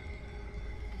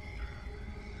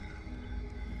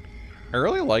 I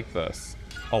really like this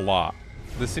a lot.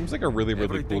 This seems like a really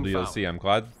cool DLC. I'm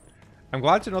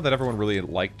glad to know that everyone really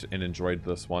liked and enjoyed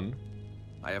this one.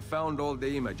 I have found all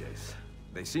the images.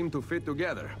 They seem to fit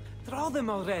together. Draw them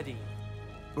already.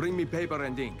 Bring me paper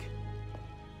and ink.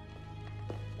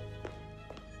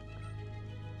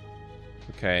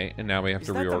 Okay, and now we have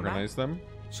to reorganize them.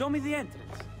 Show me the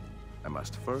entrance. I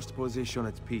must first position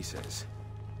its pieces.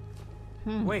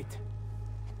 Wait.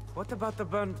 What about the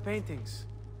burned paintings?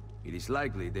 It is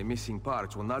likely the missing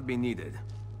parts will not be needed.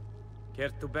 Care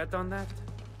to bet on that?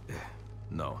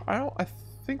 No. I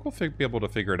think we'll be able to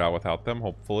figure it out without them,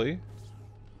 hopefully.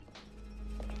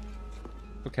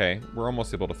 Okay, we're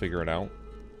almost able to figure it out.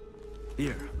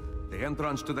 Here, the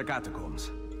entrance to the catacombs.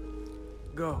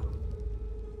 Go.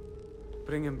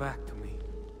 Bring him back to me.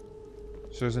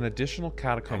 So there's an additional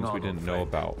catacombs we didn't know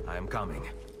about. I am coming.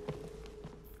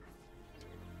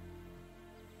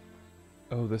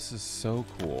 Oh, this is so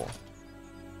cool.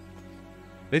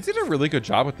 They did a really good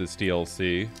job with this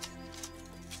DLC.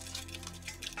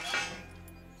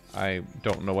 I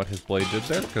don't know what his blade did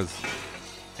there because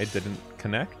it didn't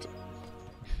connect.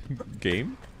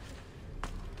 Game.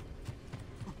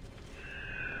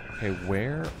 Okay,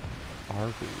 where are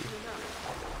we?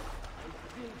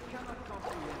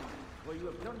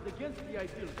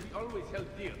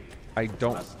 I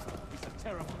don't...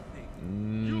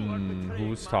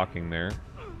 who's talking there?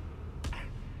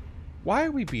 Why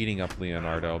are we beating up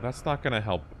Leonardo? That's not gonna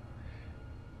help.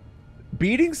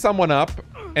 Beating someone up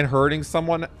and hurting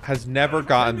someone has never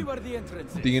gotten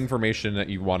the information that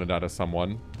you wanted out of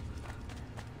someone.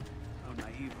 How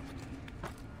naive of me.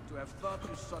 To have thought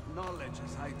you sought knowledge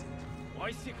as I did.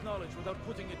 Why seek knowledge without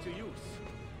putting it to use?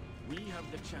 We have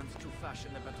the chance to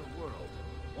fashion a better world.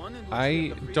 One in which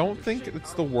I don't think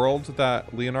it's the world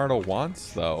that Leonardo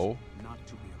wants, though.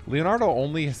 Leonardo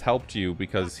only has helped you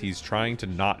because he's trying to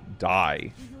not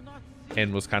die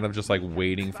and was kind of just like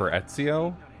waiting for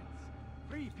Ezio.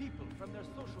 Free people from their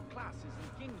social classes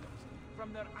and kingdoms,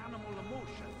 from their animal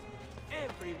emotions.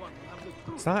 Everyone will have the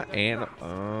truth. It's not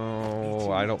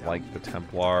oh, I don't like the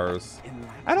Templars.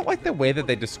 I don't like the way that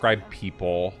they describe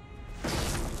people.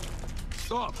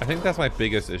 I think that's my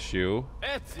biggest issue.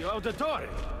 Ezio Auditore.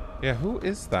 Yeah, who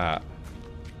is that?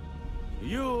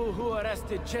 You who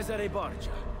arrested Cesare Borgia,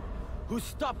 who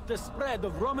stopped the spread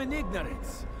of Roman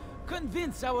ignorance.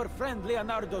 Convince our friend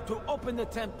Leonardo to open the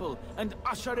temple and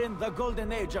usher in the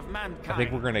golden age of mankind. I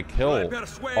think we're gonna kill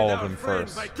all of them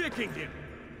first. By kicking him.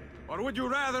 Or would you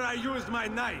rather I used my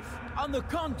knife? On the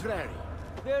contrary,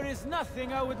 there is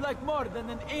nothing I would like more than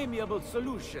an amiable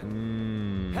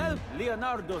solution. Help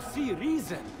Leonardo see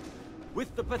reason.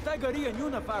 With the Pythagorean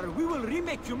Unifier, we will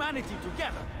remake humanity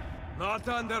together. Not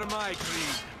under my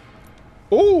creed.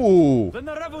 Ooh! Then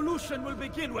the revolution will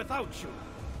begin without you.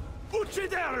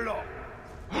 Ucciderlo!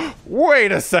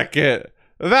 Wait a second.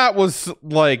 That was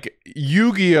like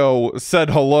Yu-Gi-Oh! Said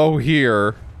hello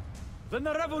here. Then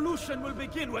the revolution will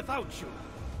begin without you.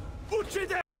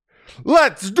 Ucciderlo!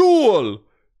 Let's duel!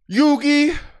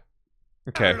 Yugi!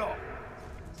 Okay.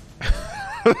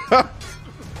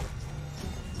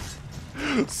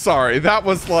 Sorry, that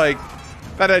was like...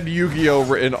 That had Yu-Gi-Oh!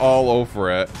 Written all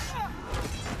over it.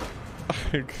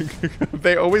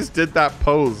 They always did that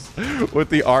pose with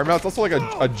the arm out. It's also like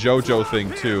a JoJo thing,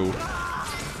 too.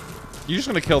 You're just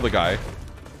gonna kill the guy.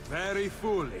 Very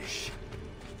foolish.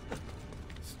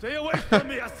 Stay away from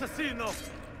me, assassino!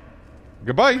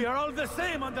 Goodbye. We are all the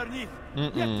same underneath.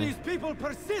 Yet these people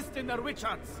persist in their witch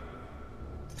hunts.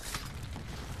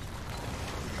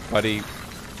 Buddy.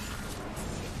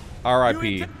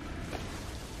 R.I.P.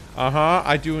 Uh-huh,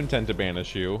 I do intend to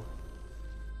banish you.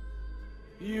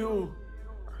 You...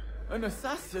 an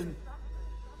assassin?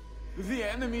 The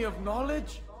enemy of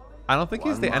knowledge? I don't think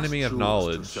he's the enemy of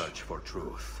knowledge. To search for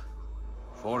truth.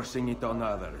 Forcing it on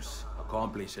others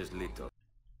accomplishes little.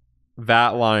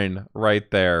 That line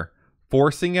right there.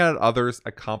 Forcing it on others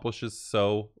accomplishes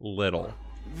so little.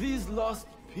 These lost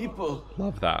people.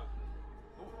 Love that.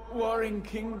 Warring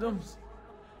kingdoms.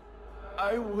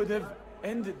 I would have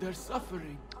ended their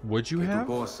suffering. Would you have?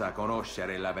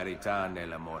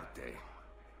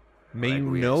 May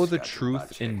you know the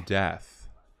truth in death.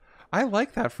 I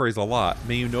like that phrase a lot.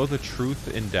 May you know the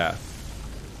truth in death.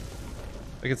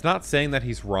 Like, it's not saying that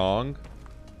he's wrong,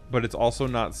 but it's also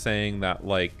not saying that,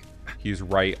 like, he's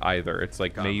right either. It's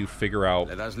like, may you figure out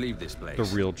the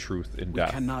real truth in death.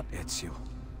 We cannot, Ezio.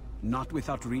 Not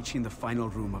without reaching the final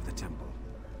room of the temple.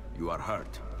 You are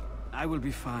hurt. I will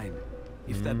be fine.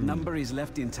 If that number is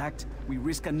left intact, we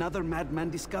risk another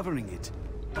madman discovering it.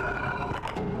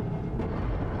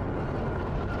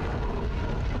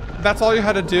 That's all you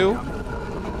had to do?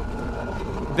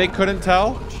 They couldn't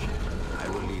tell? I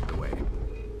will lead the way.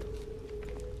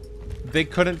 They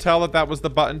couldn't tell that that was the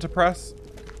button to press?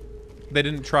 They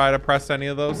didn't try to press any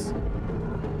of those?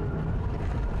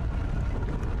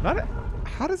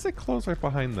 How does it close right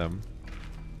behind them?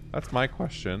 That's my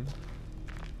question.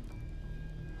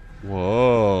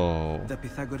 Whoa. The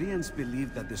Pythagoreans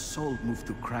believed that the soul moved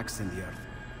through cracks in the earth.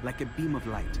 Like a beam of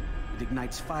light, it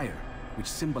ignites fire, which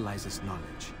symbolizes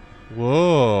knowledge.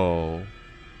 Whoa.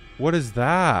 What is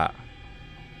that?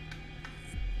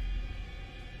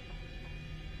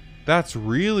 That's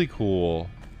really cool.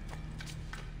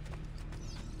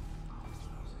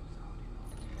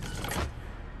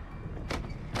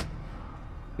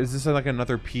 Is this like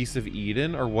another piece of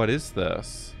Eden, or what is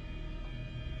this?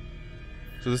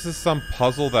 So this is some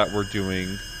puzzle that we're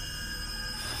doing.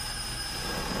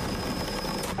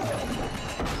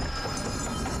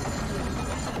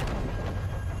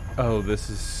 Oh,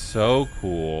 this is so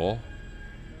cool.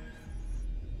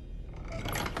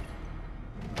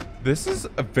 This is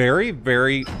a very,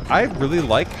 very... I really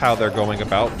like how they're going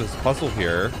about this puzzle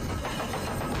here.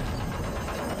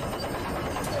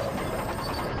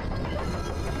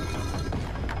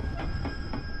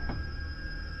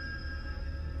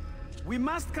 We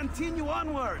must continue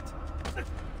onward.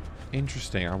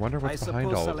 Interesting. I wonder what's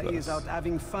behind all of this. Out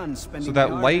having fun So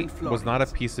that light was not a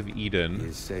piece of Eden. He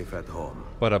is safe at home.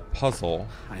 But a puzzle.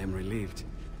 I am relieved.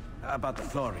 About the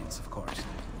Florins, of course.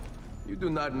 You do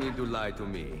not need to lie to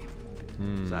me.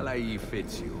 Salai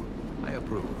fits you. I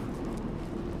approve.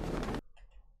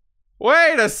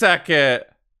 Wait a second.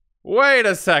 Wait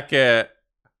a second.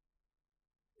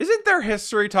 Isn't there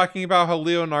history talking about how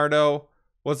Leonardo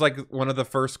was like one of the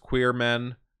first queer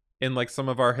men in like some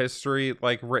of our history,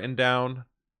 like written down?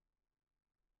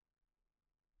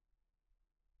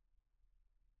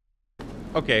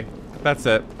 Okay, that's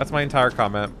it. That's my entire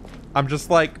comment. I'm just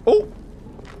like, oh,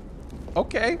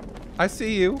 okay. I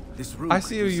see you. I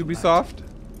see you, Ubisoft.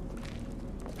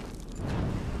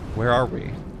 Where are we?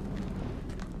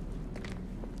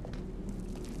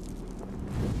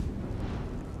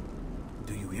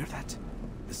 Do you hear that?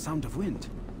 The sound of wind.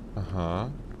 Uh-huh.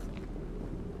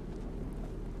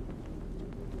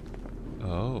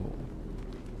 Oh.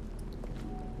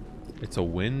 It's a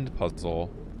wind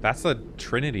puzzle. That's a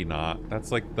Trinity knot.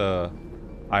 That's like the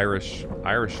Irish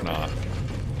knot.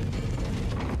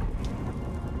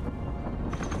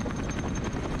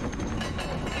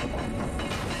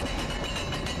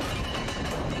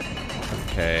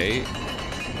 Okay.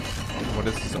 What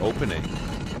is this opening?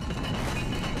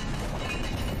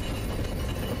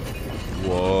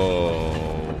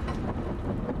 Whoa.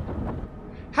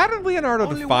 How did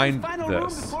Leonardo find final room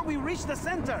this? before we reach the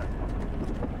center.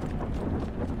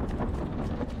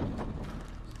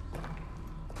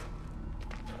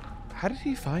 How did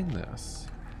he find this?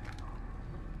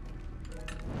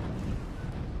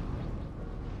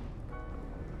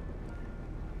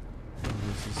 Oh,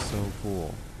 this is so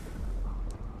cool.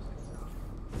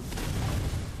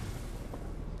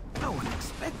 How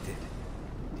unexpected.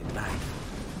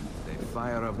 Delightful. The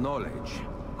fire of knowledge.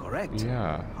 Correct.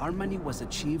 Yeah. Harmony was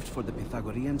achieved for the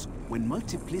Pythagoreans when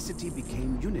multiplicity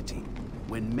became unity,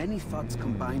 when many thoughts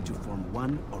combined to form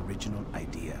one original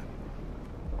idea.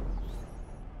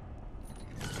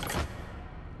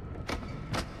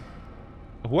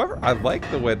 Whoever, I like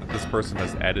the way that this person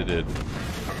has edited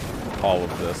all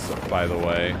of this, by the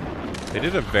way. They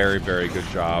did a very, very good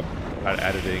job at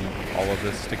editing all of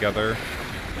this together.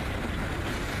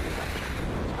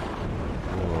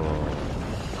 Whoa.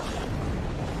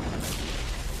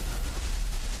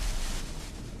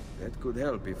 That could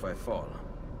help if I fall.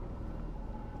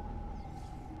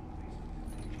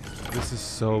 This is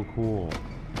so cool.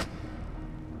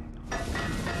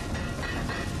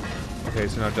 Okay,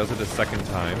 so now it does it a second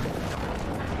time.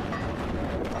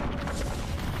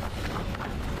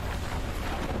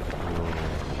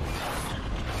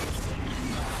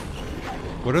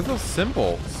 What are those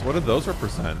symbols? What do those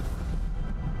represent?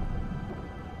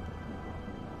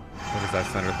 What is that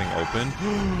center thing open?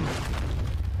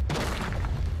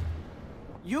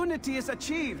 Unity is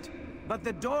achieved, but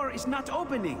the door is not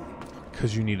opening.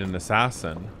 Because you need an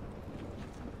assassin.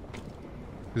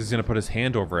 He's gonna put his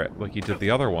hand over it like he did the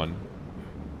other one.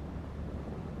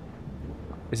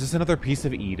 Is this another piece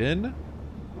of Eden?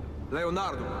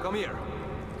 Leonardo, come here.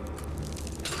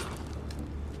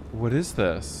 What is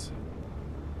this?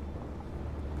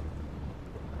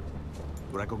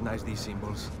 Recognize these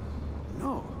symbols?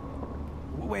 No.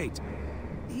 Wait.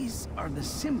 These are the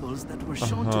symbols that were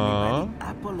shown to me by the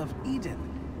Apple of Eden.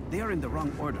 They are in the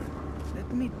wrong order.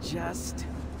 Let me just...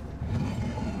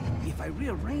 If I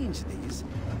rearrange these...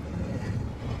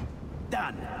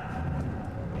 Done.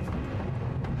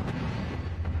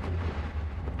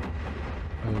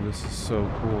 Oh, this is so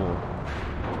cool.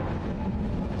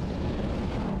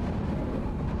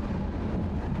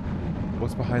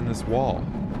 What's behind this wall?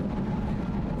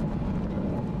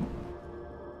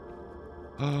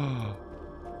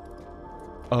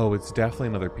 Oh, it's definitely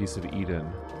another piece of Eden.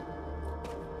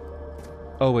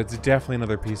 Oh, it's definitely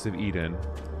another piece of Eden.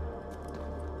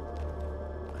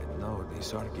 I know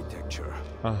this architecture.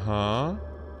 Uh-huh.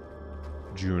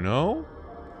 Juno?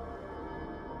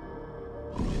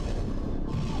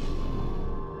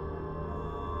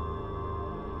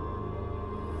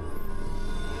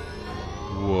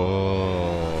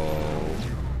 Whoa.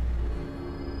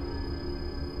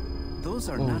 Those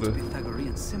are not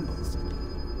Pythagorean symbols.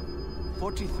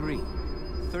 43,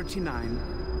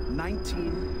 39,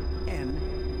 19, N,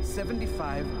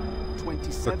 75,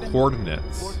 27, the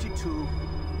coordinates. 42,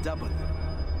 W.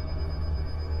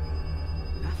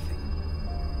 Nothing.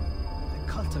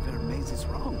 The cult of Hermes is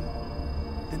wrong.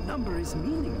 The number is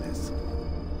meaningless.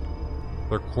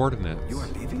 They're coordinates. You are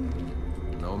leaving?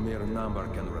 No mere number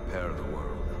can repair the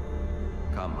world.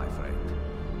 Come, my friend.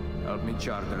 Help me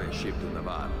charter a ship to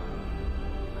Navarre.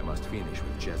 I must finish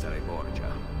with Cesare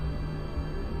Borgia.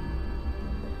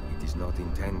 It is not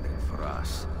intended for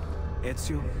us.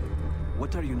 Ezio,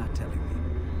 what are you not telling me?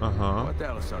 Uh-huh. What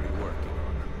else are you working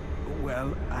on?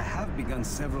 Well, I have begun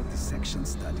several dissection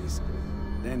studies.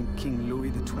 Then King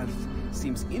Louis XII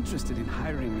seems interested in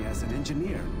hiring me as an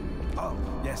engineer. Oh,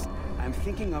 yes. I'm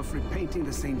thinking of repainting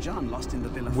the St. John lost in the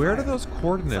Bill of Where Fire. do those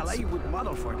coordinates would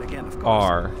model for it again, of course.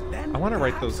 are? Then I want to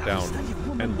write those perhaps down I'll study a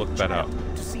woman and look with that up.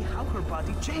 child to see how her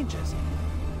body changes.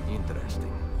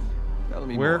 Interesting. Tell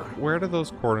me Where more. where do those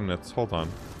coordinates? Hold on.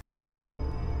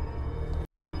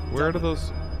 Where do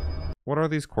those? What are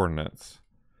these coordinates?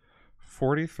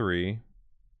 43,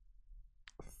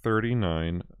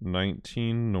 39,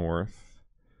 19 north,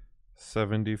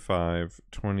 75,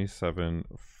 27,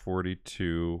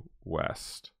 42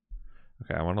 west.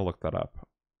 Okay, I want to look that up.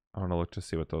 I want to look to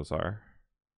see what those are.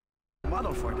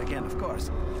 Model for it again, of course.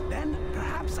 Then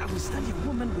perhaps I will study a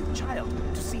woman with child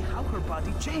to see how her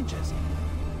body changes.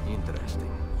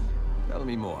 Interesting. Tell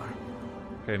me more.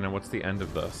 Okay, now what's the end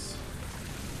of this?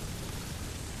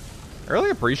 I really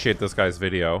appreciate this guy's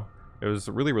video. It was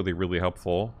really, really, really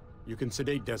helpful. You can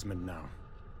sedate Desmond now.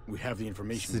 We have the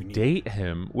information we need. Sedate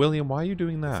him? William, why are you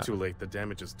doing that? It's too late. The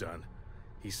damage is done.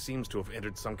 He seems to have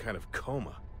entered some kind of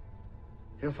coma.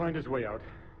 He'll find his way out.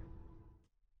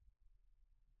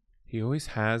 He always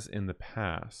has in the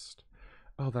past.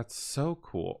 Oh, that's so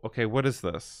cool. Okay, what is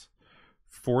this?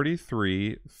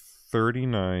 43,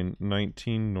 39,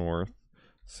 19 north,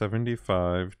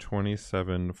 75,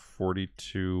 27,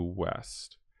 42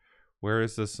 west. Where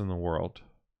is this in the world?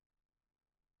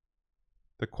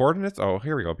 The coordinates? Oh,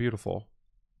 here we go. Beautiful.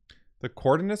 The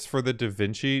coordinates for the Da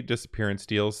Vinci Disappearance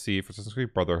DLC for Assassin's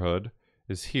Creed Brotherhood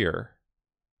is here.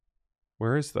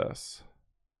 Where is this?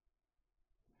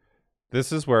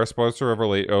 This is where spoilers are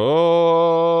overlaid.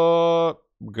 Oh,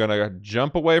 I'm gonna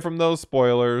jump away from those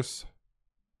spoilers.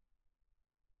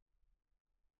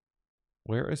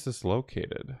 Where is this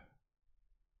located?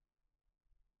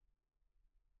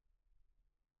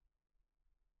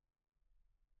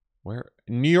 Where?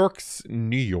 New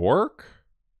York?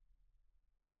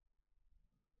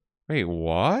 Wait,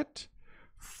 what?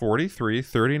 43,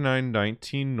 39,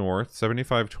 19 north,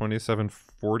 75, 27,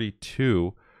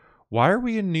 42. Why are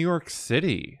we in New York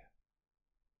City?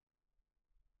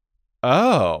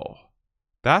 Oh,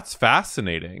 that's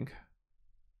fascinating.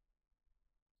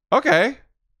 Okay,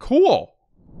 cool.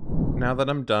 Now that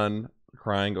I'm done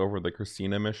crying over the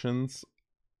Cristina missions,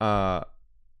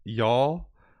 y'all,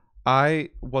 I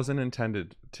wasn't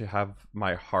intended to have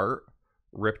my heart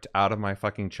ripped out of my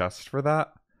fucking chest for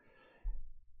that.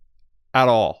 At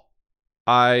all.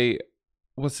 I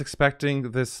was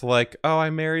expecting this, like, oh, I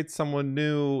married someone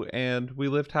new and we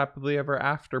lived happily ever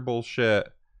after bullshit.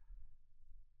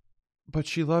 But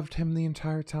she loved him the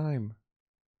entire time.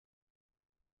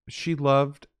 She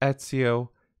loved Ezio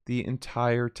the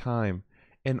entire time.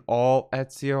 And all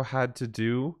Ezio had to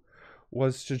do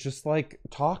was to just, like,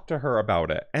 talk to her about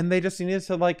it. And they just needed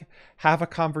to, like, have a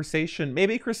conversation.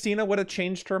 Maybe Cristina would have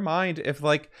changed her mind if,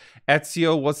 like,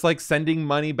 Ezio was, like, sending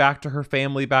money back to her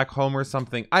family back home or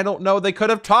something. I don't know. They could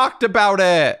have talked about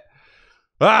it.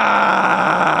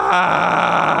 Ah!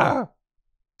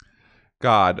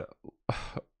 God.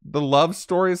 The love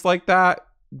stories like that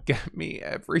get me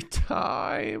every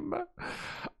time.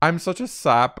 I'm such a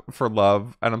sap for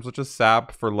love, and I'm such a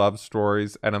sap for love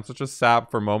stories, and I'm such a sap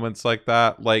for moments like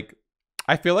that. Like,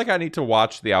 I feel like I need to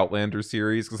watch the Outlander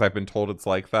series because I've been told it's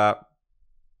like that.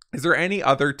 Is there any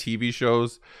other TV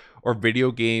shows or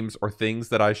video games or things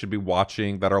that I should be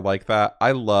watching that are like that?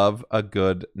 I love a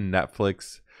good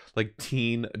Netflix, like,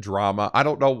 teen drama. I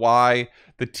don't know why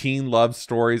the teen love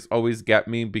stories always get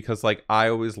me, because, like, I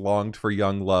always longed for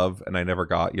young love and I never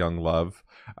got young love.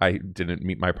 I didn't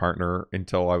meet my partner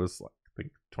until I was, like, I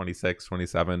think 26,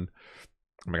 27.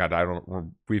 Oh my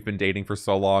God, we've been dating for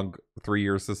so long, 3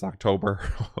 years this October.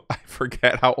 I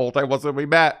forget how old I was when we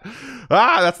met.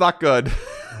 That's not good.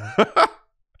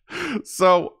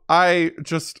 So I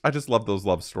just love those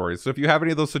love stories. So if you have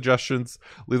any of those suggestions,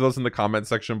 leave those in the comment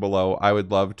section below. I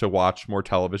would love to watch more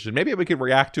television. Maybe we could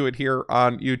react to it here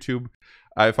on YouTube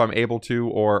if I'm able to,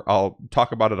 or I'll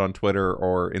talk about it on Twitter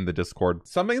or in the Discord.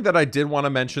 Something that I did want to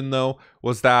mention, though,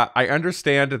 was that I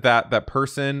understand that that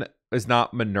person is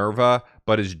not Minerva,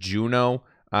 but is Juno,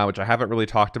 which I haven't really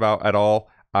talked about at all.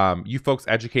 You folks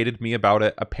educated me about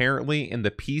it. Apparently, in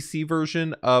the PC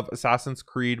version of Assassin's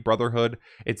Creed Brotherhood,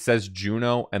 it says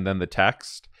Juno and then the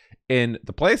text. In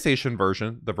the PlayStation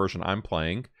version, the version I'm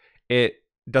playing, it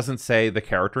doesn't say the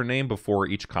character name before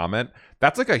each comment.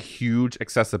 That's like a huge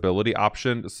accessibility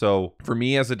option. So for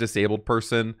me as a disabled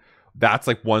person, that's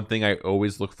like one thing I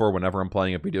always look for whenever I'm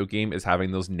playing a video game, is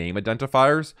having those name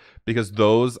identifiers, because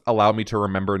those allow me to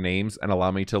remember names and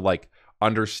allow me to, like,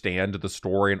 understand the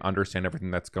story and understand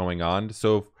everything that's going on.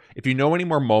 So if you know any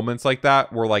more moments like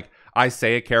that where, like, I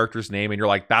say a character's name and you're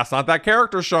like, that's not that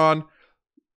character, Shawn,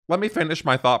 let me finish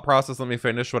my thought process. Let me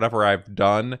finish whatever I've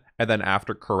done, and then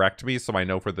after correct me so I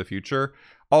know for the future.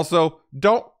 Also,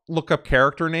 don't look up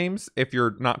character names if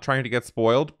you're not trying to get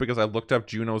spoiled, because I looked up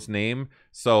Juno's name.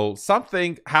 So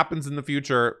something happens in the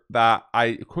future that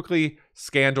I quickly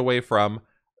scanned away from.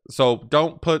 So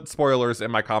don't put spoilers in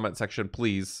my comment section,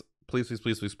 please. Please, please,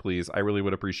 please, please, please. I really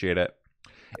would appreciate it.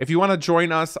 If you want to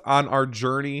join us on our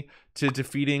journey to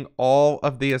defeating all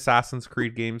of the Assassin's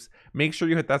Creed games, make sure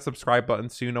you hit that subscribe button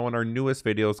so you know when our newest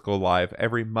videos go live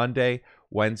every Monday,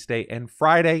 Wednesday, and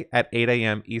Friday at 8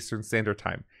 a.m. Eastern Standard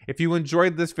Time. If you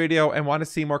enjoyed this video and want to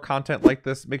see more content like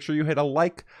this, make sure you hit a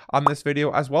like on this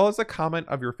video, as well as a comment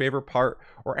of your favorite part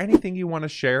or anything you want to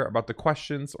share about the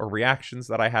questions or reactions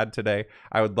that I had today.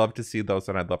 I would love to see those,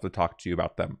 and I'd love to talk to you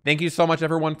about them. Thank you so much,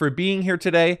 everyone, for being here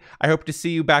today. I hope to see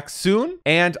you back soon,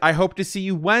 and I hope to see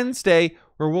you Wednesday,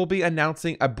 where we'll be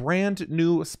announcing a brand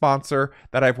new sponsor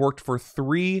that I've worked for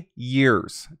 3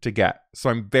 years to get.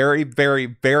 So I'm very,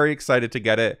 very, very excited to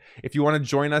get it. If you want to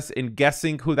join us in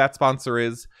guessing who that sponsor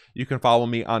is, you can follow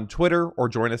me on Twitter or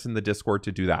join us in the Discord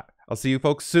to do that. I'll see you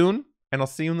folks soon, and I'll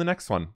see you in the next one.